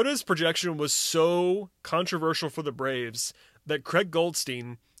 PECOTA's projection was so controversial for the Braves that Craig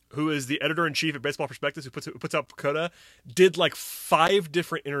Goldstein, who is the editor-in-chief at Baseball Prospectus, who puts out PECOTA, did like 5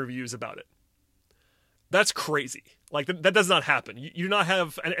 different interviews about it. That's crazy. Like, that does not happen. You do not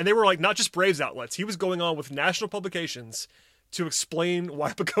have... And they were, like, not just Braves outlets. He was going on with national publications to explain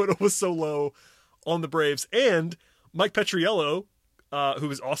why PECOTA was so low on the Braves. And Mike Petriello,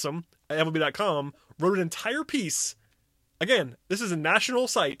 who is awesome, at MLB.com, wrote an entire piece. Again, this is a national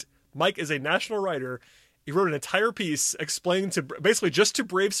site. Mike is a national writer. He wrote an entire piece explaining to... basically just to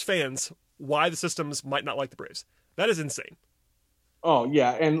Braves fans why the systems might not like the Braves. That is insane. Oh yeah,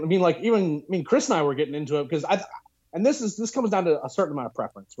 and Chris and I were getting into it because this comes down to a certain amount of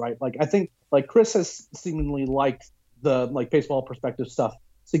preference, right? Like I think like Chris has seemingly liked the like Baseball Prospectus stuff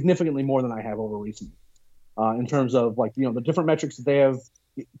significantly more than I have over recent, in terms of like the different metrics that they have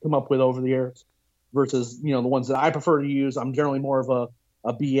come up with over the years versus the ones that I prefer to use. I'm generally more of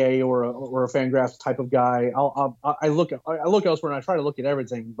a BA or a Fangraphs type of guy. I look elsewhere and I try to look at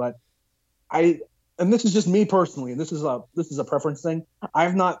everything, but and this is just me personally, and this is a preference thing.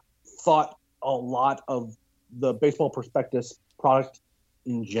 I've not thought a lot of the Baseball Prospectus product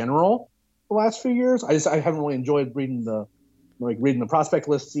in general the last few years. I haven't really enjoyed reading the prospect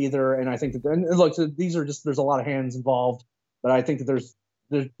lists either. And I think that look, these are just, there's a lot of hands involved, but I think that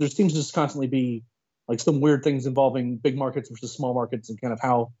there seems to just constantly be like some weird things involving big markets versus small markets and kind of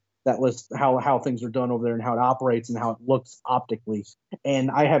how that list, how things are done over there and how it operates and how it looks optically. And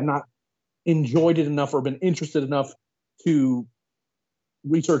I have not enjoyed it enough or been interested enough to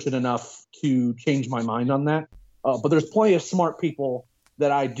research it enough to change my mind on that. But there's plenty of smart people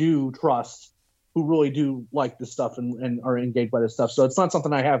that I do trust who really do like this stuff and are engaged by this stuff. So it's not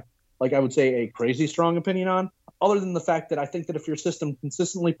something I have, like I would say, a crazy strong opinion on, other than the fact that I think that if your system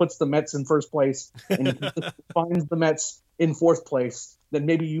consistently puts the Mets in first place and finds the Mets in fourth place, then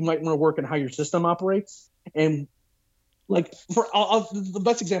maybe you might want to work on how your system operates. And like the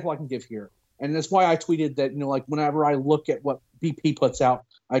best example I can give here, and that's why I tweeted that, like whenever I look at what BP puts out,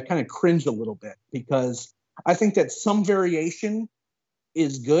 I kind of cringe a little bit because I think that some variation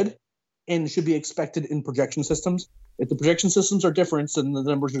is good and should be expected in projection systems. If the projection systems are different, then the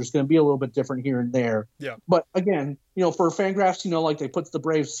numbers are just going to be a little bit different here and there. Yeah. But again, for Fangraphs, like they put the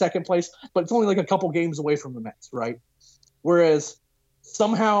Braves second place, but it's only like a couple games away from the Mets, right? Whereas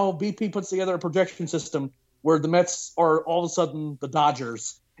somehow BP puts together a projection system where the Mets are all of a sudden the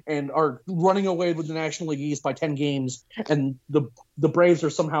Dodgers and are running away with the National League East by 10 games, and the Braves are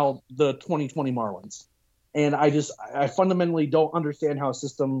somehow the 2020 Marlins. And I fundamentally don't understand how a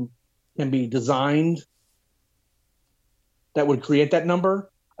system can be designed that would create that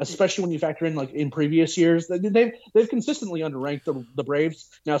number, especially when you factor in like in previous years. They've consistently underranked the Braves.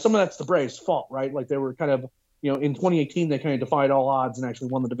 Now, some of that's the Braves' fault, right? Like they were kind of, in 2018 they kind of defied all odds and actually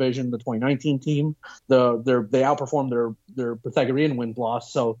won the division. The 2019 team, they outperformed their Pythagorean win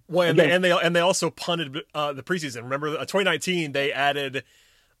loss. So they also punted the preseason. Remember, 2019 they added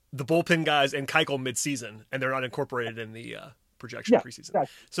the bullpen guys and Keuchel midseason, and they're not incorporated in the projection preseason. Exactly.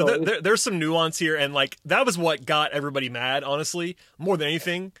 So there's some nuance here, and like that was what got everybody mad, honestly, more than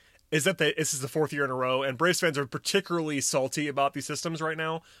anything, is that this is the 4th year in a row, and Braves fans are particularly salty about these systems right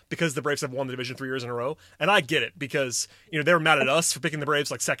now because the Braves have won the division 3 years in a row, and I get it because they were mad at us for picking the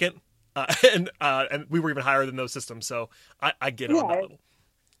Braves like second, and we were even higher than those systems, so I get it on that level.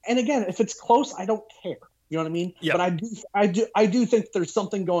 And again, if it's close, I don't care. You know what I mean? Yeah. But I do think there's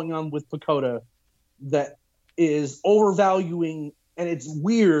something going on with PECOTA that is overvaluing, and it's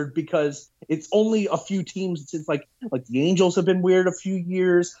weird because it's only a few teams. It's like the Angels have been weird a few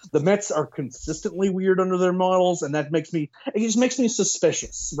years. The Mets are consistently weird under their models, and it just makes me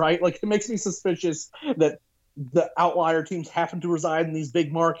suspicious, right? Like it makes me suspicious that the outlier teams happen to reside in these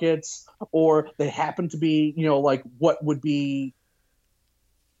big markets, or they happen to be, like what would be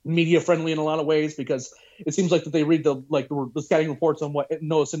media friendly in a lot of ways, because it seems like that they read the scouting reports on what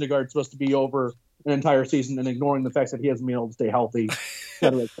Noah Syndergaard is supposed to be over an entire season and ignoring the fact that he hasn't been able to stay healthy.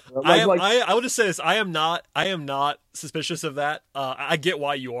 I would just say this: I am not suspicious of that. I get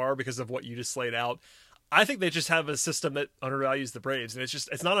why you are because of what you just laid out. I think they just have a system that undervalues the Braves, and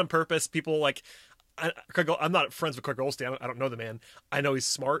it's not on purpose. People I'm not friends with Craig Goldstein. I don't know the man. I know he's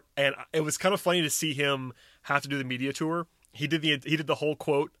smart, and it was kind of funny to see him have to do the media tour he did the whole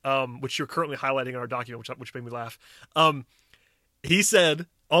quote, which you're currently highlighting in our document, which made me laugh. He said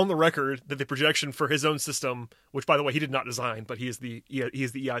on the record that the projection for his own system, which by the way he did not design, but he is the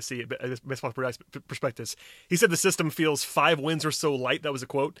EIC Baseball Prospectus. He said the system feels 5 wins or so light. That was a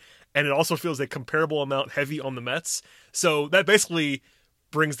quote, and it also feels a comparable amount heavy on the Mets. So that basically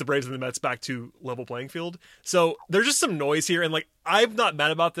brings the Braves and the Mets back to level playing field. So there's just some noise here, and like I'm not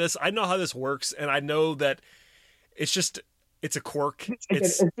mad about this. I know how this works, and I know that it's a quirk.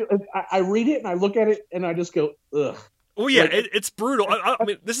 I read it and I look at it and I just go, ugh. Well, yeah, it's brutal. I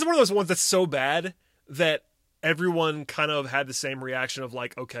mean, this is one of those ones that's so bad that everyone kind of had the same reaction of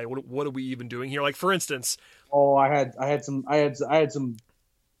like, okay, what are we even doing here? Like, for instance, I had some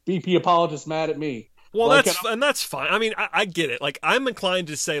BP apologists mad at me. Well, that's fine. I mean, I get it. Like, I'm inclined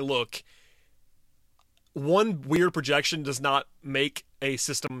to say, look, one weird projection does not make a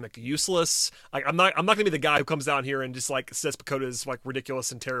system like useless. Like, I'm not going to be the guy who comes down here and just like says PECOTA is like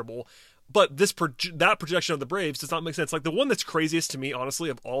ridiculous and terrible. But that projection of the Braves does not make sense. Like, the one that's craziest to me, honestly,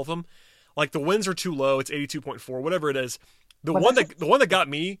 of all of them, like the wins are too low. It's 82.4, whatever it is. The one that got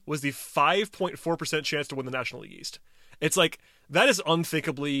me was the 5.4% chance to win the National League East. It's like, that is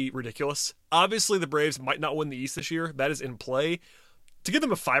unthinkably ridiculous. Obviously, the Braves might not win the East this year. That is in play. To give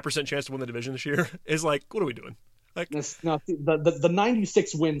them a 5% chance to win the division this year is like, what are we doing? Like, no, the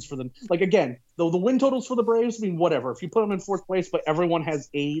 96 wins for them. Like, again, the win totals for the Braves, I mean, whatever. If you put them in 4th place, but everyone has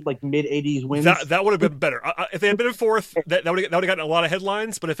mid-80s wins. That would have been better. If they had been in 4th, that would have gotten a lot of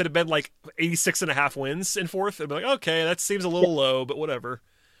headlines. But if it had been like 86.5 wins in 4th, it'd be like, okay, that seems a little low, but whatever.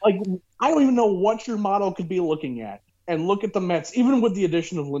 Like, I don't even know what your model could be looking at. And look at the Mets, even with the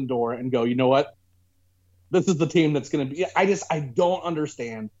addition of Lindor, and go, you know what? This is the team that's going to be. I don't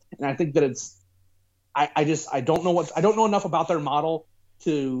understand, and I think that it's. I don't know enough about their model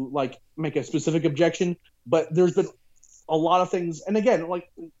to like make a specific objection. But there's been a lot of things, and again, like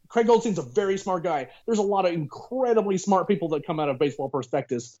Craig Goldstein's a very smart guy. There's a lot of incredibly smart people that come out of Baseball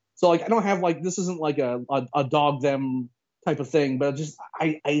Prospectus. So like, I don't have like this isn't like a dog them type of thing, but just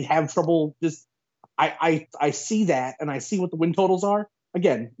I have trouble just. I see that, and I see what the win totals are.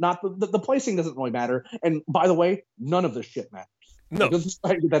 Again, not the placing doesn't really matter. And by the way, none of this shit matters. No, let's just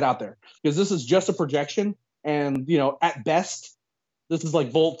try to get that out there, because this is just a projection, and at best, this is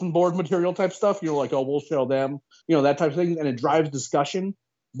like bulletin board material type stuff. You're like, oh, we'll show them, that type of thing, and it drives discussion.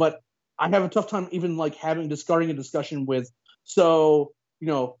 But I have a tough time even like starting a discussion with. So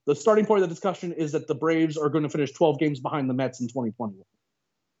the starting point of the discussion is that the Braves are going to finish 12 games behind the Mets in 2021.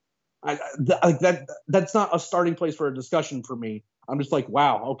 That's not a starting place for a discussion for me. I'm just like,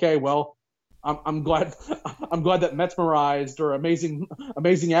 wow, okay, well, I'm glad that Metsmerized or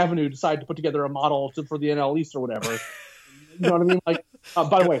Amazing Avenue decided to put together a model for the NL East or whatever. You know what I mean? Like,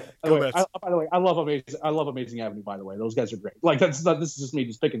 by the way, I love Amazing Avenue. By the way, those guys are great. Like, this is just me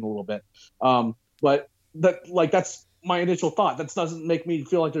just picking a little bit. But that's my initial thought. That doesn't make me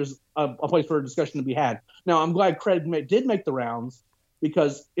feel like there's a place for a discussion to be had. Now, I'm glad Craig did make the rounds.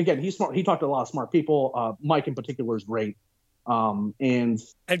 Because again, he's smart. He talked to a lot of smart people. Mike in particular is great. And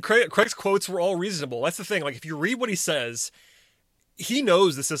Craig's quotes were all reasonable. That's the thing. Like, if you read what he says, he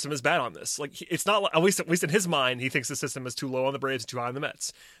knows the system is bad on this. Like, it's not at least in his mind, he thinks the system is too low on the Braves and too high on the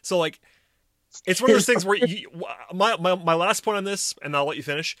Mets. So like, it's one of those things where my last point on this, and I'll let you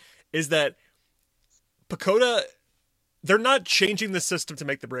finish, is that PECOTA, they're not changing the system to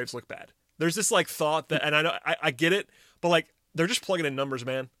make the Braves look bad. There's this like thought that, and I know I get it, but like, they're just plugging in numbers,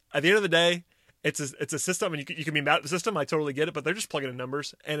 man. At the end of the day, it's a system, and you can be mad at the system. I totally get it, but they're just plugging in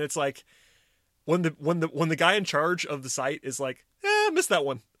numbers, and it's like when the guy in charge of the site is like, I missed that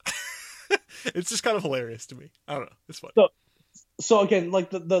one. It's just kind of hilarious to me. I don't know. It's fun. So again, like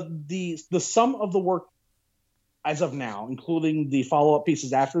the sum of the work as of now, including the follow up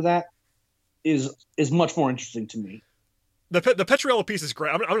pieces after that, is much more interesting to me. The Petriello piece is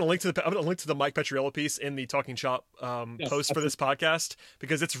great. I'm going to link to the Mike Petriello piece in the Talking Shop post for this podcast,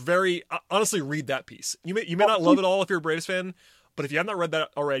 because it's very honestly, read that piece. You may not love it all if you're a Braves fan, but if you have not read that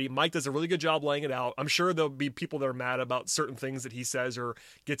already, Mike does a really good job laying it out. I'm sure there'll be people that are mad about certain things that he says or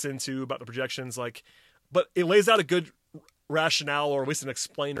gets into about the projections, but it lays out a good rationale, or at least an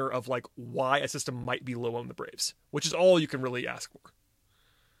explainer of like why a system might be low on the Braves, which is all you can really ask for.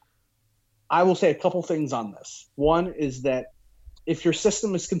 I will say a couple things on this. One is that if your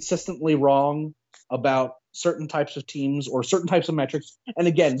system is consistently wrong about certain types of teams or certain types of metrics, and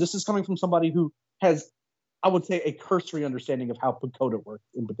again, this is coming from somebody who has, I would say, a cursory understanding of how PECOTA works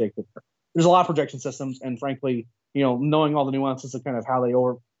in particular. There's a lot of projection systems, and frankly, knowing all the nuances of kind of how they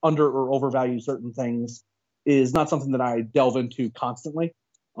under or overvalue certain things is not something that I delve into constantly,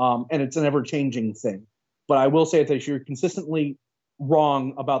 and it's an ever-changing thing. But I will say that if you're consistently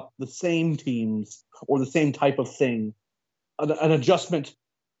wrong about the same teams or the same type of thing, an adjustment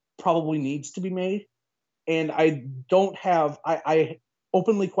probably needs to be made. And I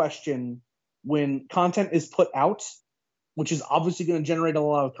openly question when content is put out, which is obviously going to generate a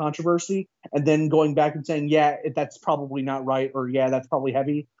lot of controversy, and then going back and saying, yeah, that's probably not right, or yeah, that's probably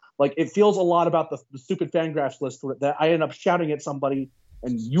heavy. Like, it feels a lot about the stupid Fangraphs list that I end up shouting at somebody,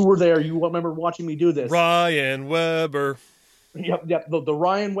 and you were there, you remember watching me do this. Ryan Weber. Yep. The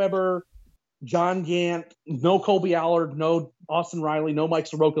Ryan Weber, John Gant, no Colby Allard, no Austin Riley, no Mike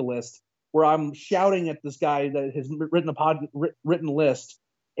Soroka list, where I'm shouting at this guy that has written a list,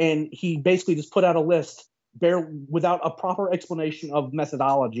 and he basically just put out a list without a proper explanation of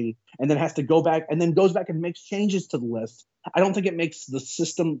methodology, and then has to go back and then goes back and makes changes to the list. I don't think it makes the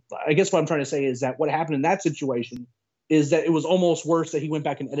system. I guess what I'm trying to say is that what happened in that situation is that it was almost worse that he went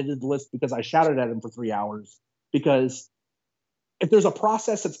back and edited the list because I shouted at him for 3 hours. Because if there's a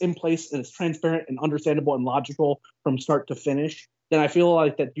process that's in place and it's transparent and understandable and logical from start to finish, then I feel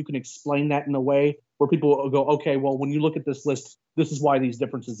like that you can explain that in a way where people will go, okay, well, when you look at this list, this is why these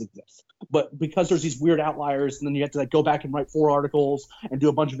differences exist. But because there's these weird outliers, and then you have to like go back and write 4 articles and do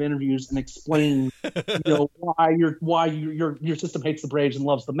a bunch of interviews and explain, why your system hates the Braves and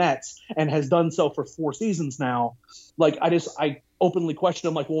loves the Mets and has done so for 4 seasons now. Like, I openly question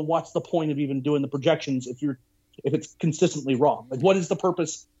them, like, well, what's the point of even doing the projections if it's consistently wrong? Like, what is the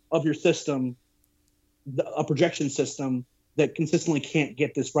purpose of your system, a projection system that consistently can't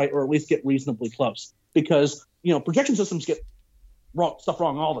get this right, or at least get reasonably close? Because, projection systems get stuff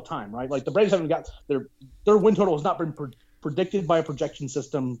wrong all the time, right? Like, the Braves haven't got their win total has not been predicted by a projection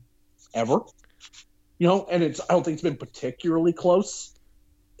system ever, and I don't think it's been particularly close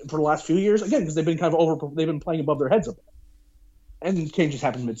for the last few years, again, because they've been they've been playing above their heads a bit, and changes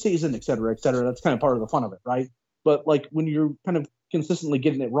happen mid-season, et cetera, et cetera. That's kind of part of the fun of it, right? But like, when you're kind of consistently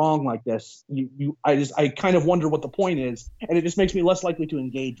getting it wrong like this, I kind of wonder what the point is, and it just makes me less likely to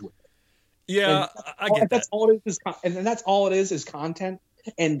engage with it. Yeah, I get that. That's all it is, and that's all it is content,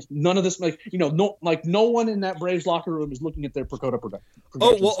 and none of this, no one in that Braves locker room is looking at their PECOTA projections.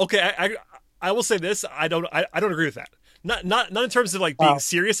 Oh well, okay. I will say this. I don't agree with that. Not in terms of like being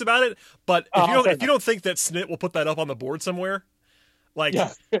serious about it, but if you don't think that SNIT will put that up on the board somewhere. Like,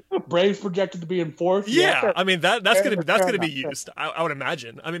 yeah. Braves projected to be in 4th. Yeah, I mean that's gonna be used. I would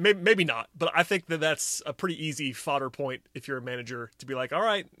imagine. I mean, maybe not, but I think that's a pretty easy fodder point if you're a manager to be like, all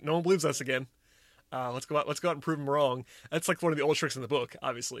right, no one believes us again. Let's go out and prove them wrong. That's like one of the old tricks in the book,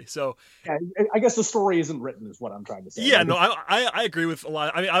 obviously. So yeah, I guess the story isn't written, is what I'm trying to say. Yeah, no, I agree with a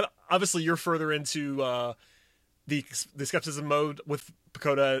lot. I mean, obviously you're further into the skepticism mode with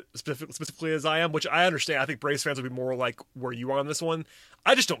PECOTA specifically as I am, which I understand. I think Braves fans would be more like where you are on this one.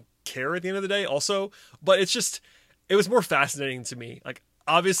 I just don't care at the end of the day also, but it was more fascinating to me. Like,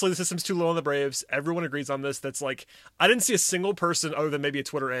 obviously the system's too low on the Braves. Everyone agrees on this. That's like, I didn't see a single person other than maybe a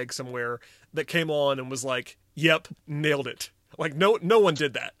Twitter egg somewhere that came on and was like, yep, nailed it. Like, no one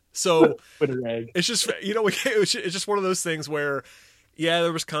did that. So Twitter egg. It's just, it's just one of those things where, yeah,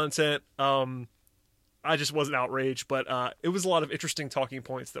 there was content. I just wasn't outraged, but it was a lot of interesting talking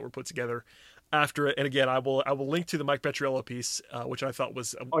points that were put together after it. And again, I will link to the Mike Petriello piece, which I thought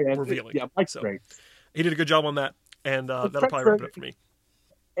was revealing. Yeah, Mike's great. He did a good job on that, and that'll probably wrap it up for me.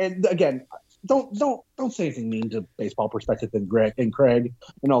 And again, don't say anything mean to Baseball Perspective and Greg and Craig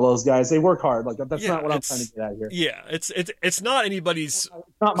and all those guys. They work hard. Like, that's not what I'm trying to get at here. Yeah, it's not anybody's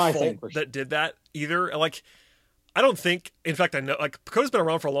not my fault thing for sure. that did that either. Like, I don't think. In fact, I know, like, PECOTA's been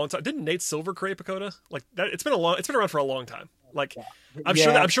around for a long time. Didn't Nate Silver create PECOTA? Like, that, it's been around for a long time. Like, yeah.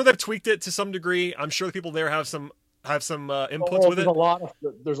 I'm sure they've tweaked it to some degree. I'm sure the people there have some inputs with it.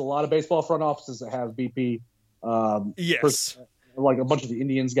 There's a lot of baseball front offices that have BP. Yes, like a bunch of the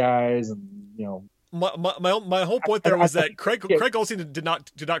Indians guys, and my whole point there was that Craig Goldstein did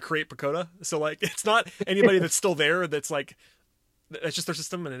not create PECOTA. So, like, it's not anybody that's still there. That's like, it's just their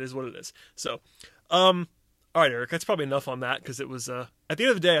system, and it is what it is. So, all right, Eric, that's probably enough on that, because it was at the end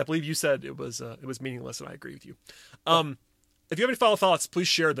of the day, I believe you said it was meaningless, and I agree with you. If you have any final thoughts, please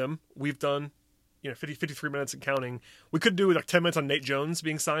share them. We've done 53 minutes and counting. We could do like 10 minutes on Nate Jones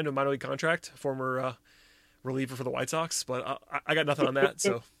being signed to a minor league contract, former reliever for the White Sox, but I got nothing on that.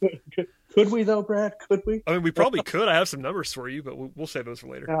 So could we though, Brad? Could we? I mean, we probably could. I have some numbers for you, but we'll save those for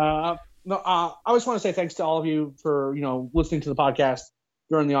later. I just want to say thanks to all of you for listening to the podcast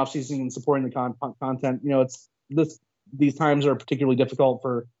during the off season and supporting the content. These times are particularly difficult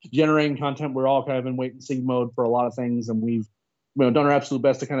for generating content. We're all kind of in wait and see mode for a lot of things, and we've done our absolute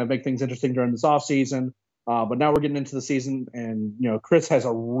best to kind of make things interesting during this off season. But now we're getting into the season, and Chris has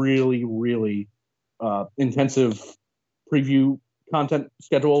a really, really intensive preview content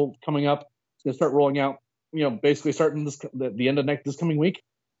schedule coming up. It's going to start rolling out, basically starting the end of this coming week.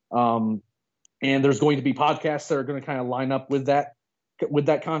 And there's going to be podcasts that are going to kind of line up with that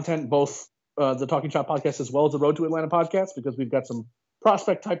content, both the Talking Shop podcast as well as the Road to Atlanta podcast, because we've got some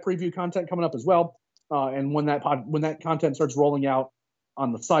prospect type preview content coming up as well. And when that content starts rolling out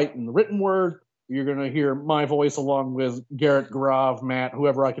on the site in the written word, you're going to hear my voice along with Garrett, Grav, Matt,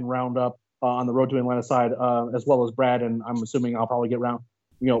 whoever I can round up on the Road to Atlanta side, as well as Brad. And I'm assuming I'll probably get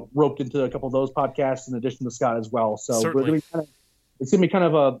roped into a couple of those podcasts in addition to Scott as well. So it's going to be kind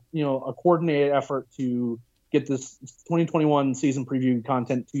of a coordinated effort to get this 2021 season preview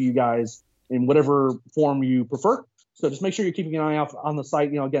content to you guys in whatever form you prefer. So just make sure you're keeping an eye out on the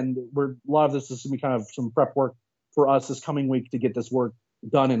site. Again, a lot of this is going to be kind of some prep work for us this coming week to get this work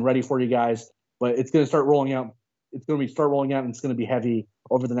done and ready for you guys. But it's going to start rolling out. It's going to start rolling out, and it's going to be heavy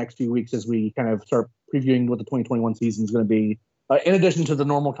over the next few weeks as we kind of start previewing what the 2021 season is going to be. In addition to the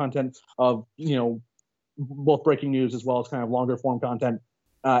normal content of both breaking news as well as kind of longer form content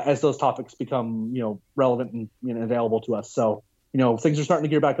as those topics become relevant and available to us. So things are starting to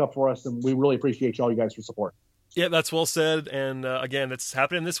gear back up for us, and we really appreciate all you guys for support. Yeah, that's well said. And again, it's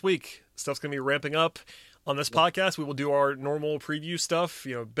happening this week. Stuff's going to be ramping up. On this podcast, we will do our normal preview stuff,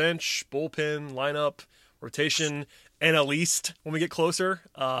 bench, bullpen, lineup, rotation, and at least when we get closer.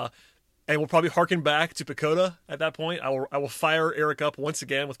 And we'll probably harken back to PECOTA at that point. I will fire Eric up once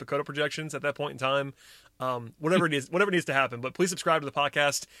again with PECOTA projections at that point in time. Whatever needs to happen. But please subscribe to the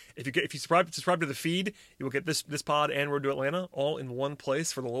podcast. If you subscribe to the feed, you will get this pod and Road to Atlanta all in one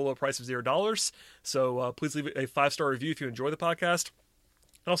place for the low price of $0. So please leave a 5-star review if you enjoy the podcast.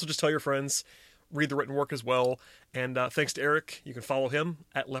 And also just tell your friends. Read the written work as well. And thanks to Eric. You can follow him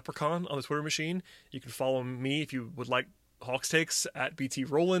at Leprechaun on the Twitter machine. You can follow me if you would like Hawks takes at BT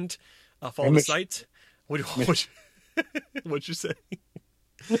Roland. Follow the site. What'd you say?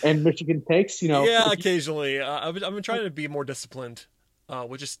 And Michigan takes, Yeah, occasionally. I've been trying to be more disciplined,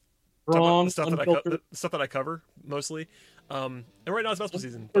 with just the stuff that I cover mostly. And right now it's basketball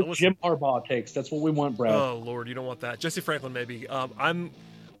season. Jim Harbaugh takes. That's what we want, Brad. Oh Lord, you don't want that. Jesse Franklin, maybe.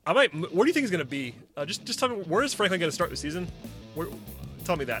 I might. Where do you think he's going to be? Just tell me, where is Franklin going to start the season?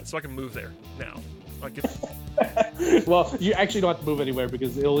 Tell me that so I can move there now. Well, you actually don't have to move anywhere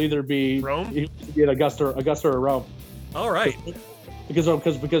because it'll either be Rome, at Augusta or Rome. All right. Because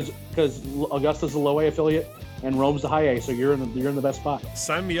Augusta's the low A affiliate and Rome's the high A, so you're in the best spot.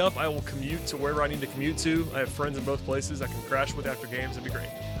 Sign me up. I will commute to wherever I need to commute to. I have friends in both places. I can crash with after games. It'd be great.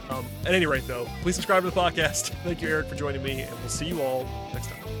 At any rate, though, please subscribe to the podcast. Thank you, Eric, for joining me, and we'll see you all next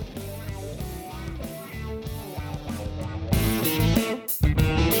time.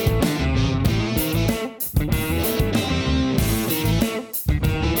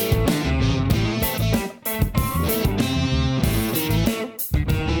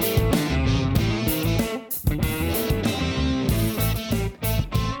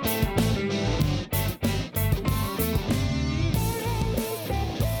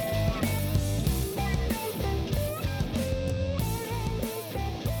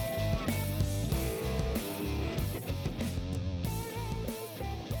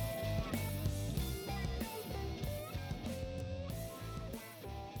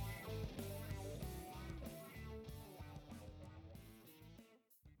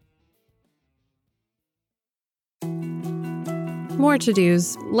 More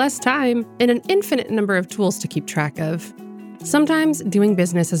to-dos, less time, and an infinite number of tools to keep track of. Sometimes doing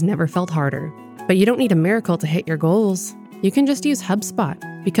business has never felt harder, but you don't need a miracle to hit your goals. You can just use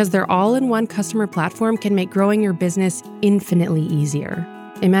HubSpot, because their all-in-one customer platform can make growing your business infinitely easier.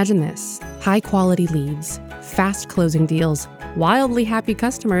 Imagine this: high-quality leads, fast closing deals, wildly happy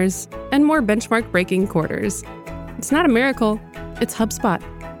customers, and more benchmark-breaking quarters. It's not a miracle, it's HubSpot.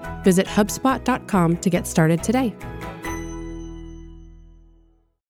 Visit HubSpot.com to get started today.